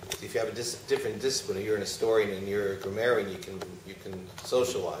 I mean, if you have a different discipline, or you're an historian and you're a grammarian, you can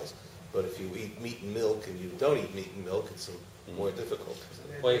socialize. But if you eat meat and milk and you don't eat meat and milk, it's more difficult.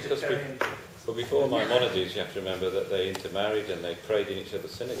 Well, before Maimonides, you have to remember that they intermarried and they prayed in each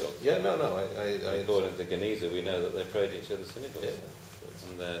other's synagogues. Yeah, no. According to Geniza, we know that they prayed in each other's synagogues.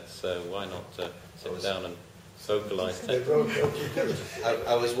 Yeah. And so why not sit down and vocalize that?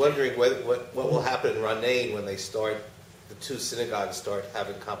 I was wondering what will happen in Ranain when the two synagogues start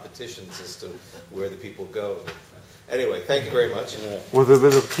having competitions as to where the people go. Anyway, thank you very much. With a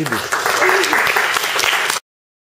bit of Kiddush.